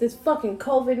 This fucking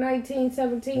COVID-19,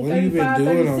 17, what 35, have you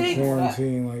been doing 36. On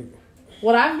quarantine? Like,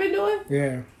 what I've been doing?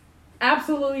 Yeah.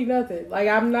 Absolutely nothing. Like,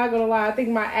 I'm not going to lie. I think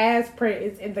my ass print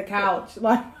is in the couch.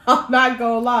 Like, I'm not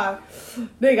going to lie.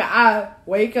 Nigga, I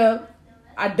wake up.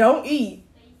 I don't eat.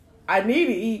 I need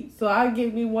to eat. So I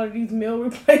give me one of these meal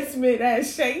replacement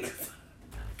ass shakes.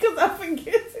 Because I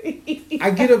forget to eat. I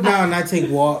get up now and I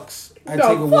take walks. I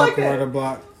take a walk around the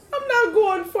block. I'm not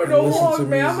going for no walk,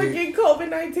 man. I'm going to get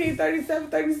COVID-19, 37,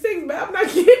 36, man. I'm not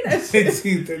getting that shit.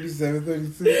 19, 37,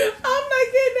 36. I'm not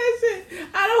getting that shit.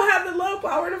 I don't have the love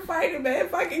power to fight it, man.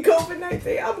 If I get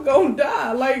COVID-19, I'm going to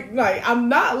die. Like, I'm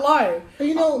not lying.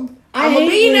 You know, I'm going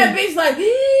to be in that bitch like...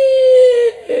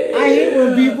 I hate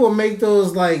when people make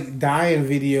those, like, dying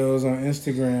videos on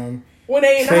Instagram. When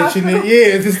they in the hospital?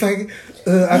 Yeah, it's just like...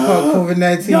 I caught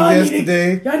COVID-19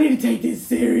 yesterday. Y'all need to take this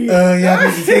serious. Y'all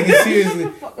need to take it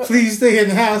seriously. Please stay in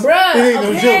the house. Bruh, it ain't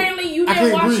no apparently joke. You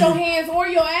didn't wash your hands or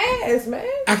your ass, man.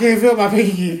 I can't feel my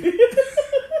pinky.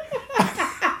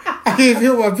 I can't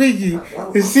feel my pinky.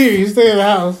 It's serious. Stay in the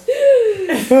house.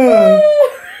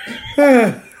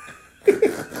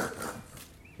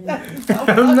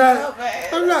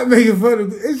 I'm not making fun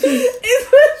of it. It's just,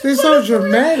 it's so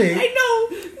dramatic. I know.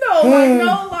 No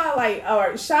lie. Like, all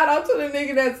right, shout out to the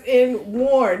nigga that's in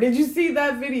Warren. Did you see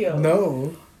that video?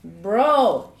 No.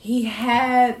 Bro, he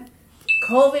had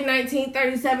COVID-19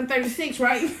 37, 36,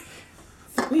 right?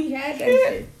 So he had that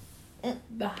shit.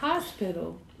 The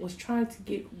hospital was trying to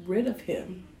get rid of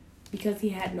him because he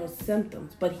had no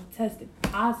symptoms, but he tested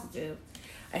positive,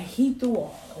 and he threw a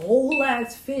whole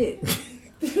ass fit.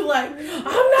 Like, I'm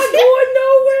not going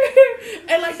nowhere.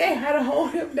 And like they had to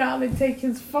hold him down and take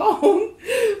his phone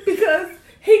because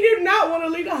he did not want to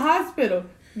leave the hospital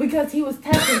because he was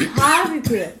testing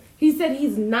positive. He said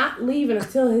he's not leaving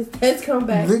until his test come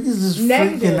back. Niggas is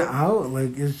negative. freaking out.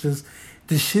 Like, it's just,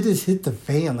 the shit has hit the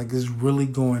fan. Like, it's really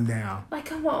going down. Like,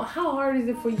 come on, how hard is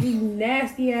it for you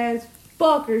nasty ass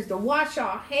fuckers to wash your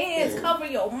hands, cover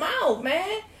your mouth,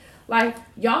 man? Like,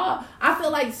 y'all, I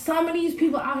feel like some of these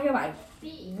people out here, like,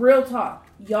 real talk,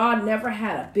 y'all never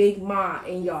had a Big Ma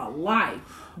in y'all life.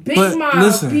 Big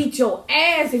Ma beat your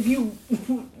ass if you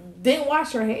didn't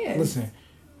wash your hands. Listen,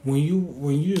 when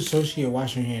you associate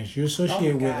washing your hands, you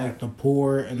associate with like the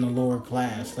poor and the lower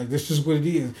class. Like, that's just what it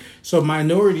is. So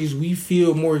minorities, we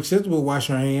feel more acceptable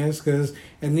washing our hands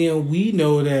and then we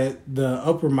know that the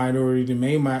upper minority, the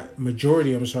main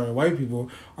majority, white people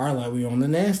are like, we on the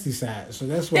nasty side. So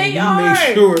that's why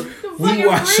make sure we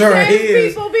wash our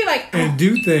hands. People be like, and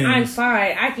do things. I'm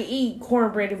fine. I can eat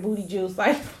cornbread and booty juice.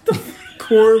 Like,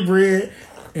 cornbread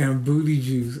and booty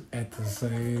juice at the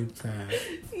same time.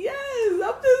 Yes,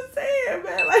 I'm just saying,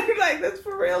 man. Like that's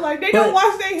for real. Like, they don't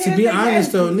wash their hands. To be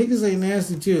honest, though, niggas ain't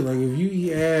nasty too. Like, if you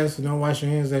eat ass and don't wash your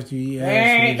hands after you eat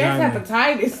ass, that's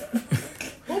hepatitis.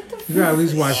 You gotta at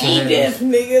least wash your hands.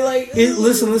 Nigga, like,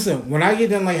 listen. When I get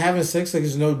done like having sex, like,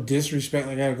 there's no disrespect.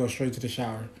 Like, I gotta go straight to the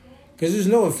shower because there's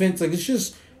no offense. Like, it's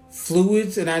just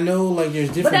fluids, and I know like there's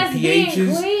different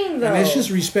pHs, and that's just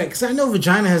respect. Because I know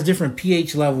vagina has different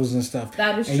pH levels and stuff.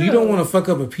 That is and true. You don't want to fuck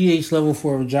up a pH level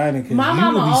for a vagina because you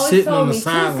will be sitting on the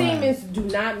sideline. Two semens do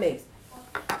not mix,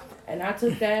 and I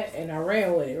took that and I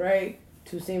ran with it. Right,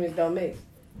 two semens don't mix.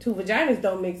 Two vaginas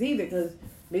don't mix either because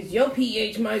bitch, your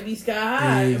pH might be sky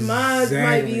high, and mine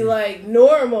might be like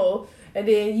normal, and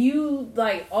then you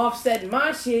like offsetting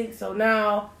my shit. So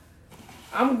now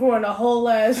I'm growing a whole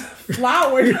ass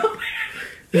flower.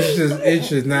 It's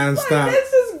just nonstop. Like,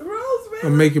 this is gross, man.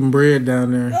 I'm making bread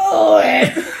down there. Oh,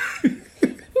 what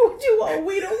you want,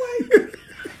 weed away?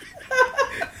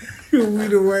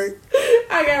 Weed away.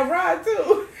 I got Rod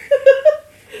too.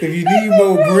 If you need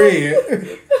more bread.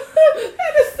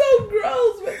 That is so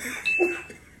gross, man.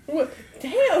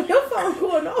 Damn, your phone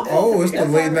going off. Oh, it's the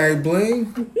late night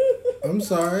bling. I'm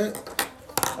sorry.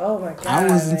 Oh my God. I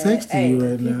wasn't texting you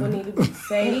right now. People need to be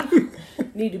safe,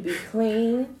 need to be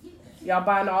clean. Y'all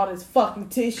buying all this fucking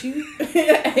tissue.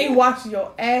 Ain't washing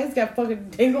your ass. Got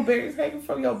fucking dingleberries hanging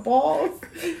from your balls.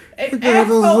 Look at those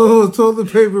little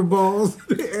toilet paper balls.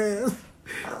 Ass.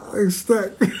 Like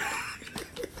stuck. I'm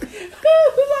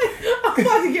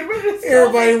about to get rid of this.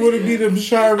 Everybody would have been them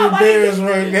Charmin bears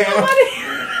right now.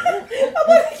 I'm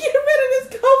about to get rid of this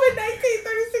COVID-19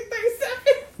 36,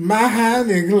 37. My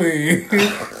hand is clean.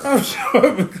 I'm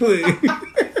Charmin clean.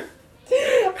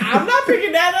 I'm not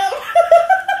picking that up.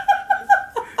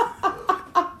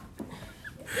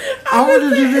 I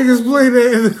wanted the niggas play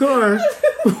that in the car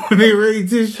when they raid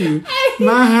tissue. Hey,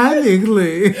 my hand is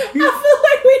clean. I feel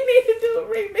like we need to do a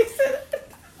remix of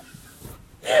it.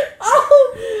 Oh,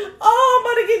 I'm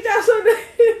about to get y'all something.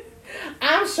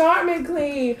 I'm Charmin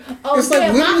clean. Oh, it's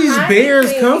like, where do these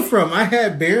bears come from? I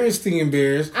had Berenstain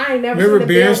Bears. I ain't never remember seen a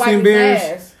bear Berenstain Bears?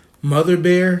 Ass. Mother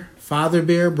bear, father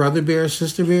bear, brother bear,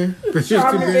 sister bear.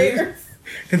 Charmin bears.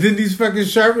 And then these fucking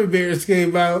Charmin bears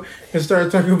came out and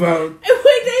started talking about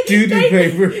duty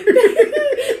paper. These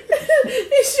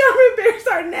Charmin bears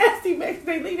are nasty, man.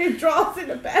 They leave their drawers in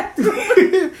the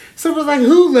bathroom. Someone's like,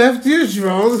 who left your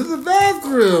drawers in the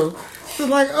bathroom? So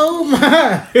like, oh my.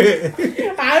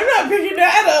 I'm not picking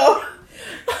that up.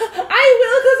 I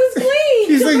will because it's clean.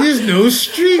 He's like, there's no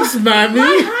streaks, mommy. My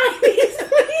hand is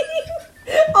clean.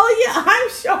 Oh yeah, I'm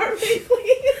Charmin clean.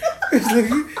 It's like,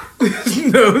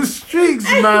 there's no streaks,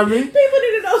 mommy. People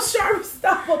need to know Charmin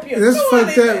stop up your That's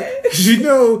fucked up. You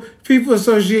know, people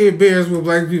associate bears with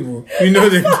black people. You know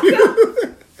they do.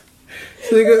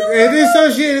 So and they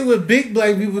associate it with big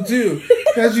black people too.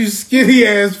 That's you skinny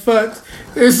ass fucks.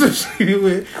 They associate it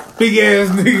with big ass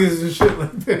niggas and shit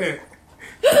like that.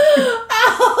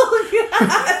 Oh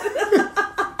God.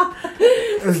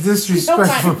 It's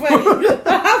disrespectful.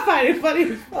 I find it funny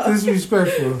as fuck.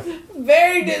 Disrespectful.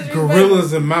 Very disrespectful.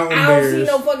 Gorillas and mountain bears. I don't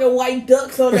see no fucking white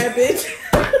ducks on that bitch.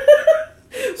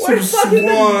 Where the fuck is the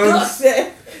ducks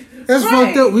at? That's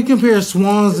fucked up. We compare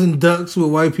swans and ducks with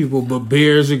white people, but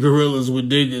bears and gorillas with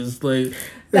niggas. Like,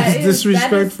 that's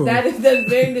disrespectful. That's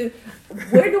very.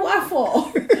 Where do I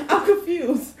fall? I'm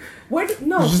confused.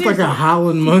 It's just like a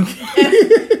howling monkey.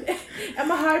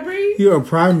 Am I a hybrid? You're a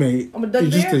primate. I'm a duck.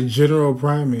 You're just a general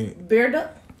primate. Bear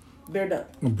duck. A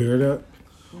bear duck.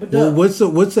 Well, what's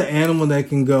an animal that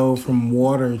can go from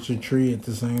water to tree at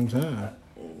the same time?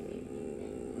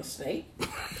 A snake.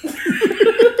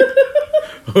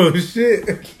 Oh shit!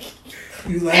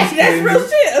 You that's real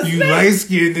shit. You light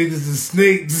skinned niggas and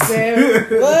snakes.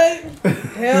 What?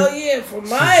 Hell yeah! For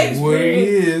my experience. What it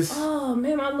is. Oh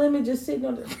man, my lemon just sitting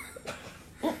on the.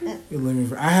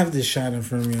 I have this shot in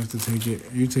front of me. I have to take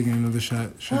it. Are you taking another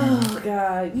shot? Oh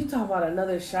god, you talk about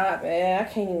another shot, man. I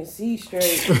can't even see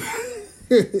straight.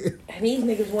 And these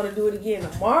niggas want to do it again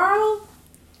tomorrow.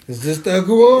 It's just a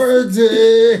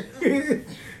quarantine.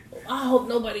 I hope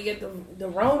nobody get the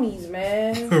Ronies,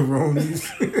 man. Ronies.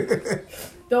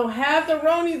 Don't have the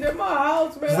Ronies in my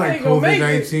house, man. It's I like ain't gonna make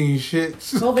it. COVID-19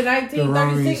 shits. COVID-19,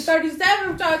 36, 37.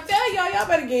 I'm trying to tell y'all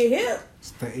better get hip.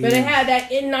 But they had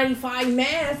that N95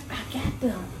 mask. I got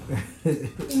them.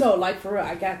 No, like for real,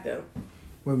 I got them.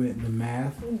 Wait a minute, the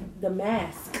math? The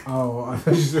mask. Oh, I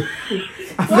thought you said...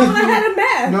 Why would I have a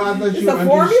mask? No, I thought you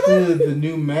understood the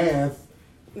new math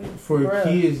for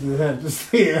kids that have to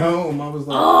stay at home. I was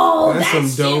like, that's some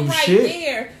dope shit.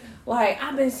 There. Like,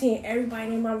 I've been seeing everybody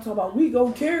and their mom talk about, we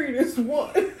gonna carry this one.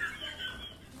 What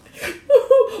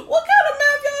kind of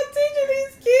math y'all teaching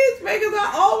these kids, man? Because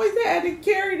I always had to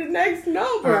carry the next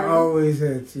number. I always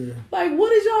had to. Like,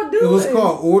 what is y'all doing? It was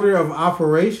called order of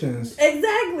operations.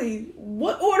 Exactly.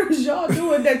 What orders y'all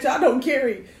doing that y'all don't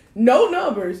carry? No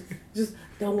numbers. Just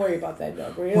don't worry about that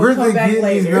number. Where are they getting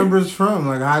these numbers from?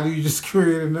 Like, how do you just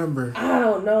create a number? I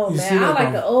don't know, man. I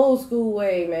like the old school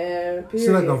way, man. Period. You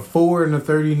see like a 4 and a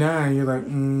 39. You're like,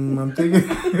 I'm thinking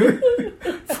 4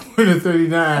 and a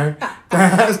 39.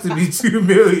 That has to be 2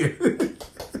 million.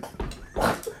 I'm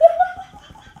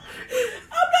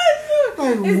not sure.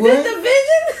 Like, is what? this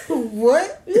division?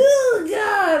 What? Oh,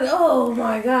 God. Oh,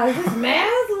 my God. Is this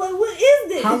math? Like, what is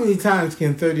this? How many times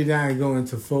can 39 go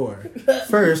into 4?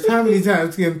 First, how many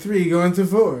times can 3 go into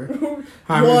 4?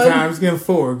 How many times can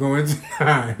 4 go into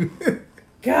 9?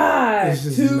 God. It's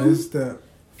just messed up.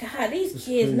 God, these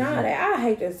kids nowadays, I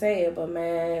hate to say it, but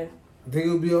man. I think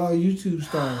it'll be all YouTube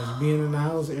stars. Being in the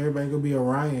house, everybody gonna be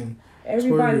Orion.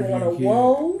 Everybody want to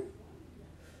whoa.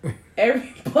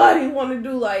 Everybody want to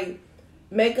do like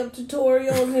makeup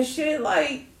tutorials and shit.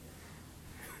 Like,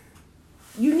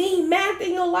 you need math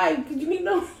in your life. You need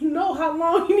to know how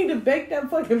long you need to bake that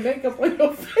fucking makeup on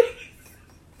your face.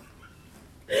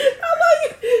 How long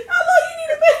you need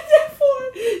to bake that for?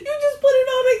 You just put it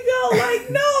on and go. Like,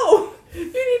 no. You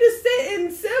need to sit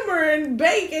and simmer and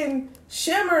bake and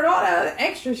shimmer and all that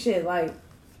extra shit. Like,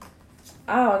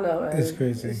 I don't know, man. It's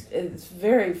crazy. It's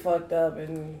very fucked up.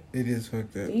 And it is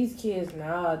fucked up. These kids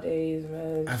nowadays,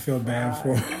 man. I feel bad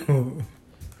for them.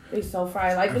 They so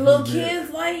fried. Like, the little kids,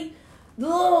 like, the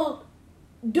little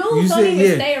dudes don't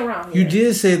even stay around here. You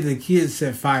did say the kids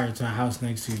set fire to a house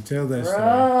next to you. Tell that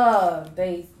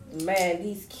story.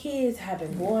 These kids have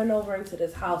been going over into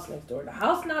this house next door. The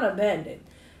house not abandoned.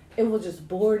 It was just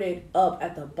boarded up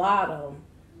at the bottom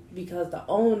because the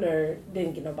owner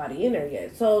didn't get nobody in there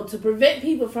yet. So to prevent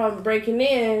people from breaking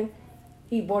in,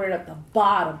 he boarded up the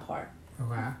bottom part.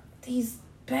 Okay. These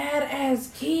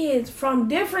badass kids from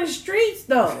different streets,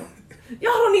 though.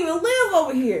 Y'all don't even live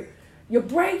over here. You're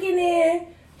breaking in.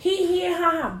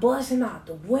 Busting out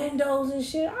the windows and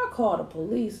shit. I call the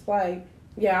police. Like,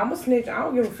 yeah, I'm a snitch. I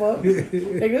don't give a fuck. Nigga,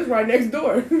 it's right next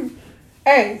door.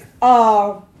 Hey,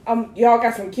 y'all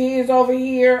got some kids over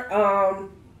here.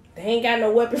 They ain't got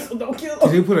no weapons, so don't kill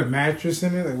them. Did they put a mattress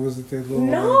in it? Like, was it their little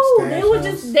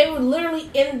they were literally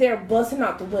in there busting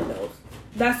out the windows.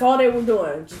 That's all they were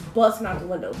doing, just busting out the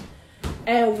windows.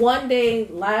 And one day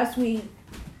last week,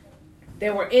 they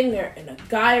were in there, and a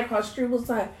guy across the street was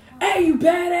like, "Hey, you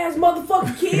badass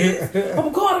motherfucking kids, I'm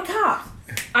gonna call the cops."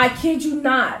 I kid you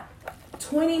not.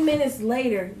 20 minutes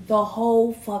later, the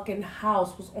whole fucking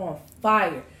house was on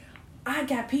fire. I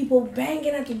got people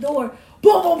banging at the door.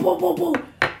 Boom, boom, boom, boom, boom.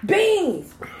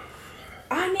 Beans.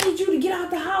 I need you to get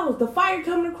out the house. The fire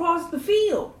coming across the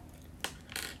field.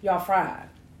 Y'all fried.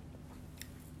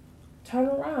 Turn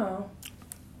around.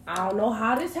 I don't know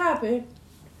how this happened.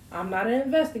 I'm not an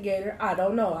investigator. I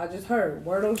don't know. I just heard.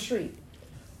 Word on the street.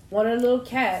 One of the little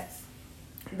cats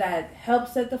that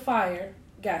helped set the fire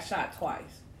got shot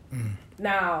twice.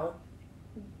 Now,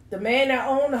 the man that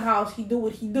owned the house, he do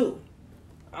what he do.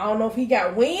 I don't know if he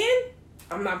got wind.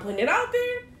 I'm not putting it out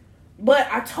there. But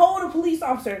I told a police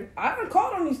officer, I done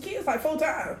called on these kids like 4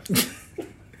 times.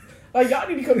 Like, y'all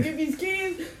need to come get these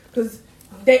kids. Because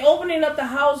they opening up the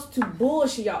house to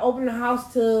bullshit. Y'all open the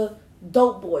house to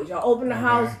dope boys. Y'all open the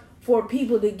house for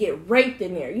people to get raped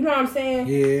in there. You know what I'm saying?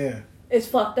 Yeah. It's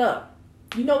fucked up.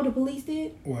 You know what the police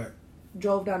did? What?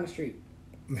 Drove down the street.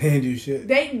 They didn't do shit.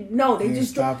 They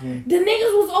just stopped them. The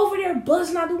niggas was over there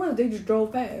busting out the windows. They just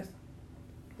drove past.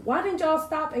 Why didn't y'all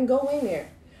stop and go in there?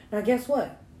 Now guess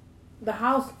what? The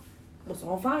house was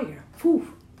on fire. Poof.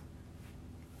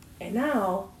 And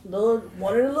now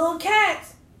one of the little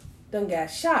cats done got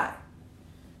shot.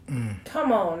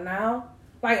 Come on now.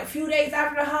 Like a few days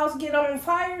after the house get on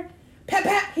fire,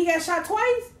 he got shot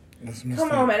twice.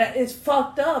 Come on, man. It's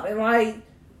fucked up. And like,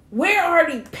 where are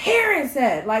the parents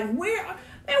at? Like, where your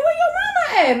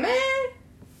mama at, man?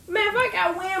 Man, if I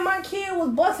got wind my kid was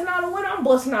busting out the window, I'm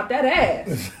busting out that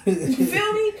ass. You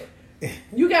feel me?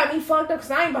 You got me fucked up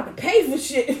because I ain't about to pay for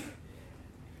shit.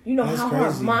 You know how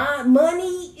crazy. Hard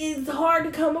money is hard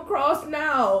to come across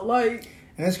now. Like,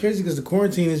 and that's crazy because the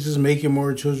quarantine is just making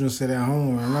more children sit at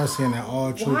home. I'm not saying that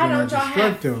all children are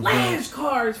destructive. Why don't y'all have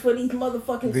flashcards for these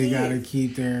motherfucking kids? They gotta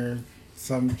keep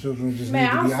some children just man,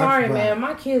 need to I'm be sorry, occupied. Man.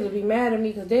 My kids would be mad at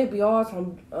me because they'd be all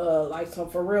some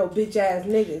for real bitch ass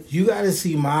niggas. You gotta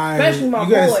see especially my you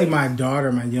gotta boy. see my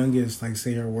daughter, my youngest, like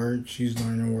say her words. She's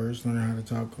learning words, learning how to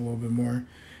talk a little bit more,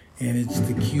 and it's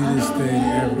the cutest thing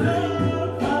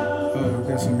ever. Oh, we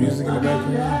got some music in the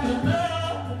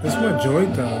background. That's my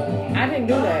joint though. I didn't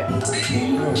do that.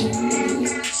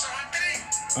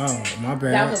 Oh, my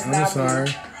bad. I'm sorry.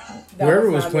 That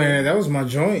Whoever was playing it, that was my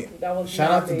joint.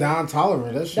 Shout out to me. Don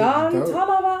Tolliver. That shit Don was dope.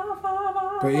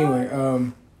 Tolliver. But anyway,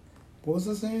 what was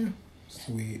I saying?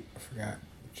 Sweet. I forgot.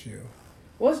 Chill.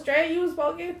 What strain you was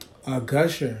smoking?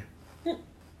 Gusher. How'd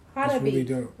that really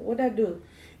be? dope. What'd that do?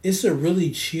 It's a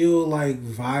really chill, like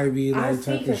vibey, like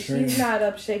type of strain. She's not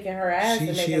up shaking her ass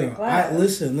and making chill. a clap.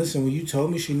 Listen. When you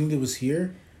told me Shanita was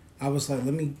here, I was like,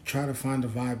 let me try to find the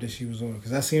vibe that she was on.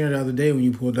 Because I seen her the other day when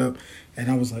you pulled up. And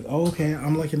I was like, oh, okay,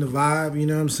 I'm liking the vibe, you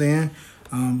know what I'm saying?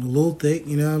 A little thick,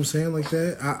 you know what I'm saying? Like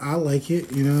that. I like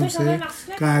it, you know what I'm saying?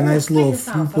 Got a nice little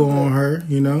fupa on her,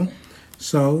 you know?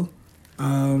 So,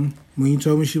 when you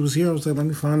told me she was here, I was like, let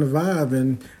me find the vibe.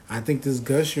 And I think this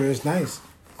Gusher is nice.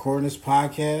 Recording this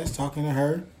podcast, talking to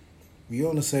her. We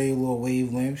on the same little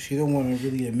wavelength. She don't want to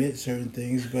really admit certain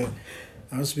things, but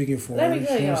I'm speaking for her.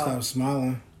 She don't stop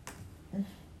smiling.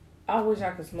 I wish I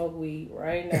could smoke weed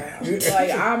right now.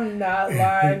 Like, I'm not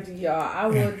lying to y'all. I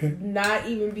would not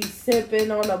even be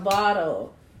sipping on a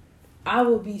bottle. I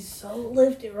would be so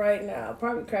lifted right now.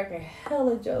 Probably cracking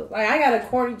hella jokes. Like, I got a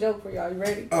corny joke for y'all. You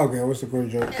ready? Okay, what's the corny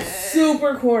joke?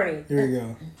 Super corny. Here we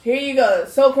go. Here you go.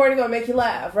 So corny gonna make you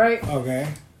laugh, right? Okay.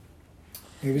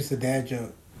 Maybe it's a dad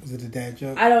joke. Is it a dad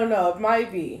joke? I don't know. It might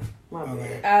be.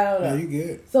 Okay. I don't know. No, you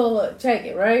good. So look, check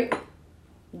it, right?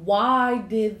 Why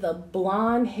did the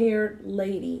blonde-haired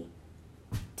lady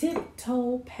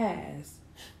tiptoe past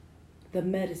the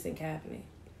medicine cabinet?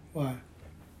 Why?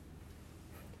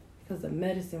 Because the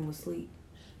medicine was asleep.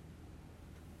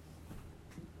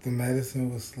 The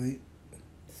medicine was asleep?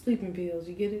 Sleeping pills,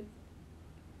 you get it?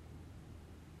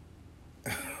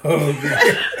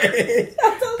 Okay.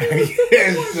 I told you I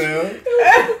guess so. It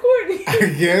was I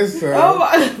guess so. Oh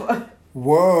my.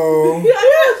 Whoa. I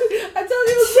told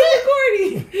you it was super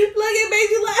corny. Like, it made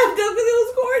you laugh though because it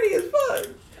was corny as fuck.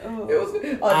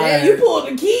 Damn, you pulled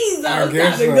the keys out.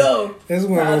 It's time to go. It's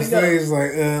one of those things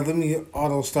like, let me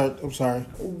auto start. I'm sorry.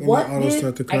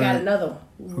 I got another one.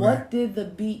 Okay. What did the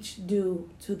beach do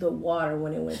to the water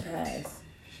when it went past?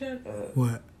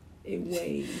 What? It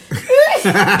waved. I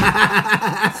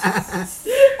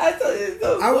told you it's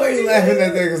so I wasn't laughing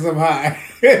at that because I'm high.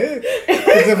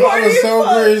 Because if I was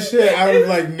sober as shit, I was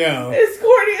like, no. It's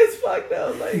corny as fuck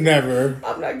though. Like, never.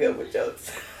 I'm not good with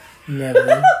jokes. Never.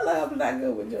 I'm not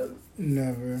good with jokes.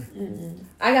 Never.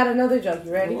 I got another joke.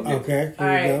 You ready? Okay. All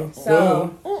right. Go.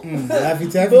 So,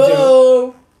 Laffy Taffy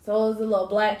joke. So it was a little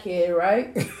black kid,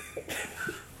 right?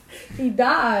 He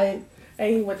died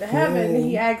and he went to heaven and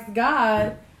he asked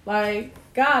God, like,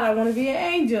 God, I want to be an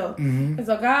angel. Mm-hmm. And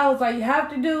so God was like, you have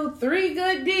to do 3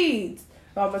 good deeds.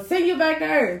 So I'm going to send you back to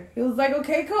earth. He was like,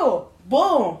 okay, cool.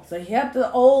 Boom. So he helped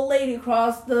the old lady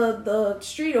cross the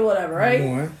street or whatever,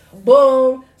 right?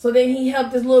 Boom. So then he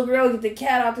helped this little girl get the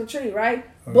cat out the tree, right?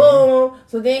 Okay. Boom.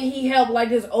 So then he helped like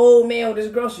this old man with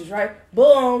his groceries, right?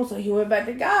 Boom. So he went back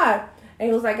to God. And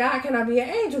he was like, God, can I be an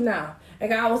angel now?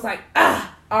 And God was like,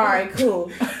 all right,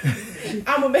 cool.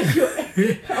 I'm gonna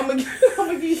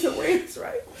give you some rings,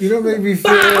 right? You don't make me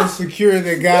feel secure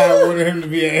that God wanted him to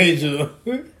be an angel.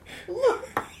 Look,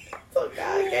 so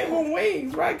God gave him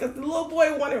wings, right? Because the little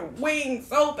boy wanted wings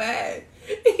so bad.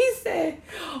 He said,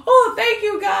 oh, thank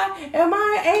you, God. Am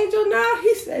I an angel now?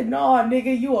 He said, no,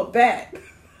 nigga, you a bat. What?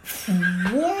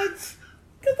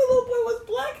 Because the little boy was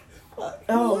black. fuck.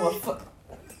 Oh my fuck.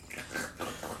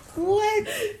 What?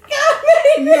 God,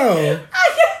 No.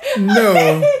 No.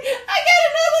 I got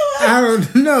another one. I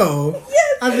don't know.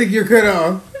 Yes. I think you're cut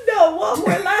off. No, one more.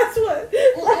 Last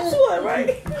one,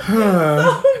 right?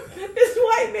 So, this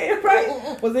white man,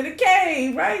 right, was in a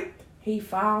cave, right? He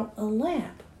found a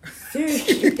lamp.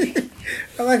 Seriously.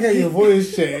 I like how your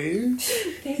voice changed.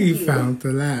 He you. found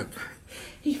the lamp.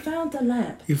 He found the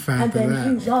lamp. He found and the then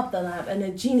lamp. he loved the lamp. And the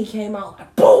genie came out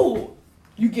like, boom!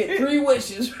 You get 3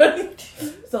 wishes, right?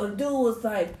 So the dude was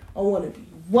like, I want to be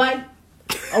white.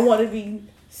 I want to be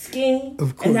skinny.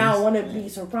 Of course. And now I want to be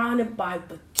surrounded by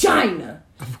vagina.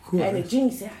 Of course. And the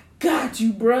genie said, I got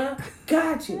you, bruh.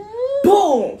 Got you.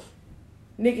 Boom!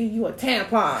 Nigga, you a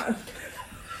tampon.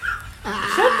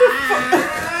 Shut the fuck up.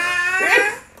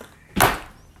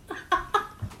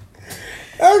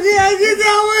 Okay, I get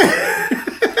that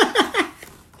one.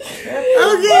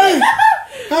 Okay.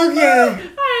 Okay.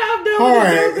 I'm done All with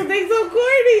right. the jokes because they so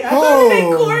corny. I thought they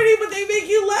corny, but they make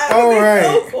you laugh. All They're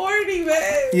right. so corny,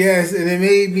 man. Yes, and it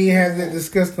made me have that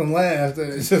disgusting laugh that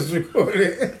it just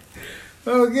recorded.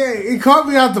 Okay, it caught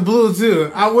me out the blue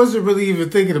too. I wasn't really even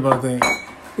thinking about that.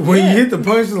 When you hit the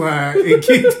punchline, it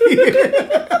kicked in.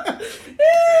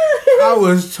 I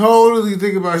was totally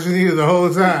thinking about Shanita the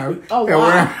whole time. Oh, and wow.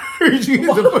 when I heard you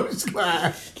hit the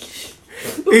punchline,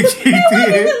 it kicked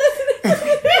in.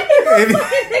 And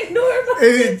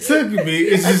it took me.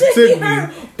 It just took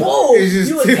me. Boom! It just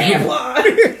You a took me.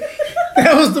 tampon.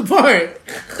 That was the part.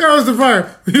 That was the part.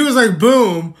 He was like,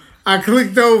 boom. I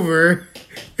clicked over.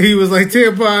 He was like,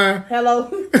 tampon. Hello?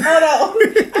 Hold on.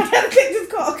 I gotta take this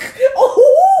call.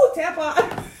 Oh, tampon.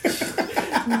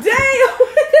 Damn.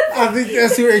 I think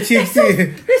that's where it kicks in.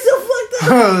 You're so fucked up.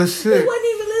 Oh, He shit. wasn't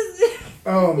even listening.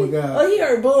 Oh, my Oh, God. he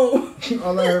heard boom.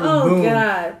 All I heard was Oh, boom.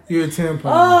 God. You're a tampon.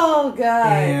 Oh, God.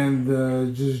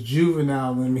 And just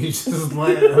juvenile in me just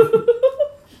laughed.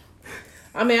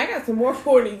 I mean, I got some more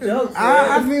corny jokes.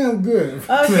 I man. think I'm good.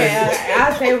 Okay,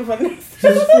 I'll save it for next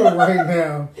time. Just for right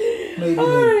now. Maybe All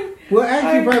later. right. We'll actually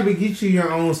All right. probably get you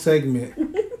your own segment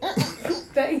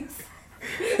Thanks.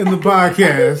 in the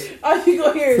podcast All you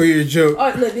gonna hear for is, your joke.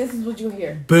 oh, look, this is what you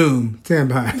hear. Boom.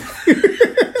 Tampon.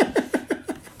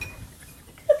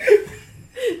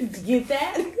 Did you get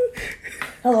that?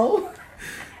 Hello? Just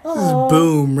Oh,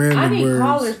 boom. Random I need words.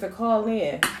 callers to call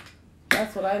in.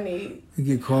 That's what I need. You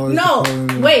get callers. No, to call in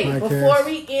the wait. podcast. Before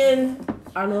we end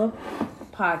our little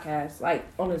podcast, like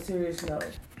on a serious note,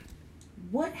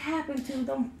 what happened to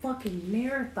them fucking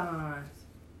marathons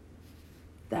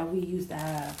that we used to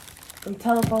have? Them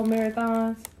telephone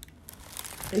marathons.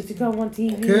 They used to come on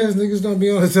TV. Because niggas don't be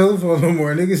on the telephone no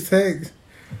more. Niggas text.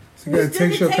 So you You gotta still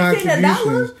text your get texting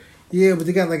contributions. Yeah, but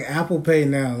they got like Apple Pay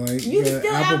now. Like You got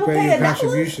still Apple Pay your $1?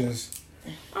 contributions.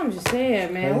 I'm just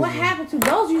saying, man. What Crazy. happened to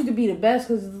those? Used to be the best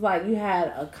because it's like you had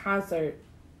a concert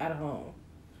at home.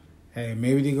 Hey,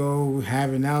 maybe they go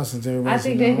have it now since everybody's I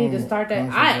think they need to start that.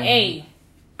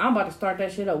 I'm about to start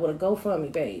that shit up with a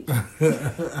GoFundMe page.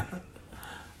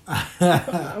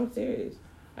 I'm serious.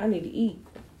 I need to eat.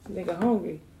 Nigga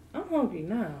hungry. I'm hungry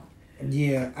now.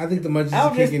 Yeah, I think the munchies I are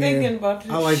was just kicking thinking in. about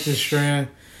this. I like this strand.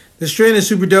 The strand is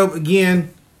super dope.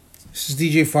 Again, this is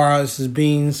DJ Farah. This is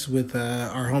Beans with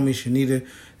our homie Shanita.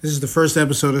 This is the first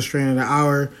episode of Strand of the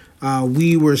Hour.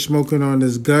 We were smoking on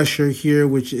this Gusher here,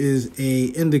 which is a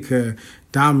indica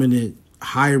dominant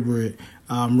hybrid.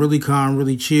 Really calm,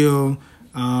 really chill,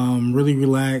 really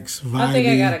relaxed, vibey. I think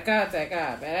I got a contact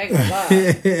guy, man. I ain't gonna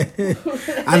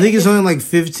lie. I think it's only like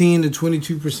 15 to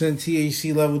 22%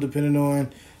 THC level, depending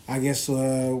on, I guess,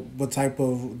 what type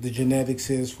of the genetics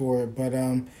is for it. But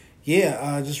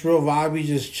just real vibey,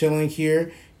 just chilling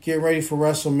here, getting ready for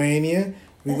WrestleMania.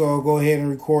 We gonna go ahead and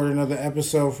record another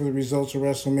episode for the results of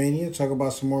WrestleMania, talk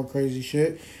about some more crazy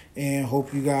shit, and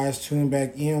hope you guys tune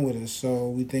back in with us. So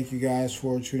we thank you guys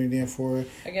for tuning in for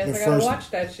I guess the I gotta first watch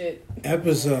that shit.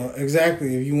 episode.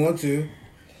 Exactly, if you want to.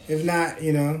 If not,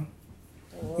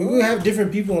 we will have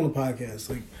different people on the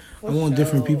podcast. Like I want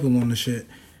different people on the shit,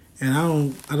 and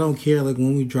I don't care. Like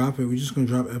when we drop it, we're just gonna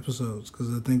drop episodes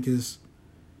because I think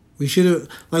we should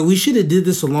have did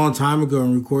this a long time ago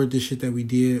and recorded the shit that we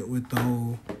did with the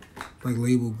whole like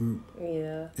label group.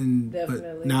 Yeah, And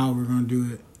definitely. but now we're gonna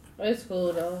do it. It's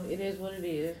cool though. It is what it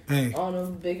is. Hey, On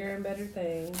them bigger and better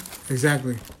things.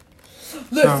 exactly.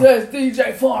 This is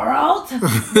DJ Far Out. This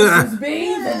is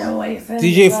Beans and the way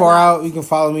DJ Far Out. You can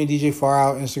follow me, DJ Far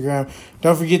Out, Instagram.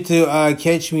 Don't forget to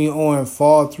catch me on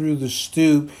Fall Through the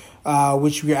Stoop,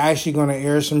 which we're actually going to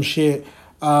air some shit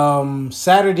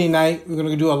Saturday night, we're going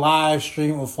to do a live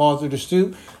stream of Fall Through the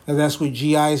Stoop. And that's with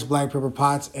G.I.'s, Black Pepper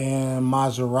Potts, and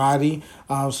Maserati.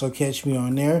 So catch me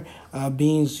on there.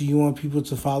 Beans, do you want people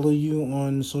to follow you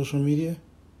on social media?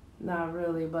 Not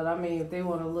really, but I mean, if they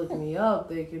want to look me up,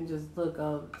 they can just look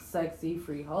up Sexy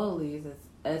Frijoles.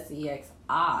 It's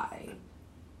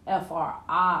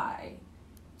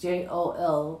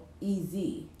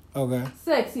SEXIFRIJOLEZ. Okay.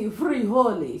 Sexy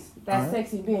Frijoles. That's right.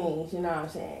 Sexy Beans, you know what I'm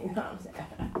saying? You know what I'm saying?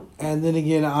 And then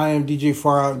again, I am DJ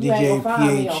Far Out, You ain't DJ gonna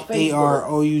find me on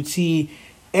PHAROUT,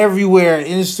 everywhere,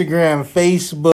 Instagram, Facebook.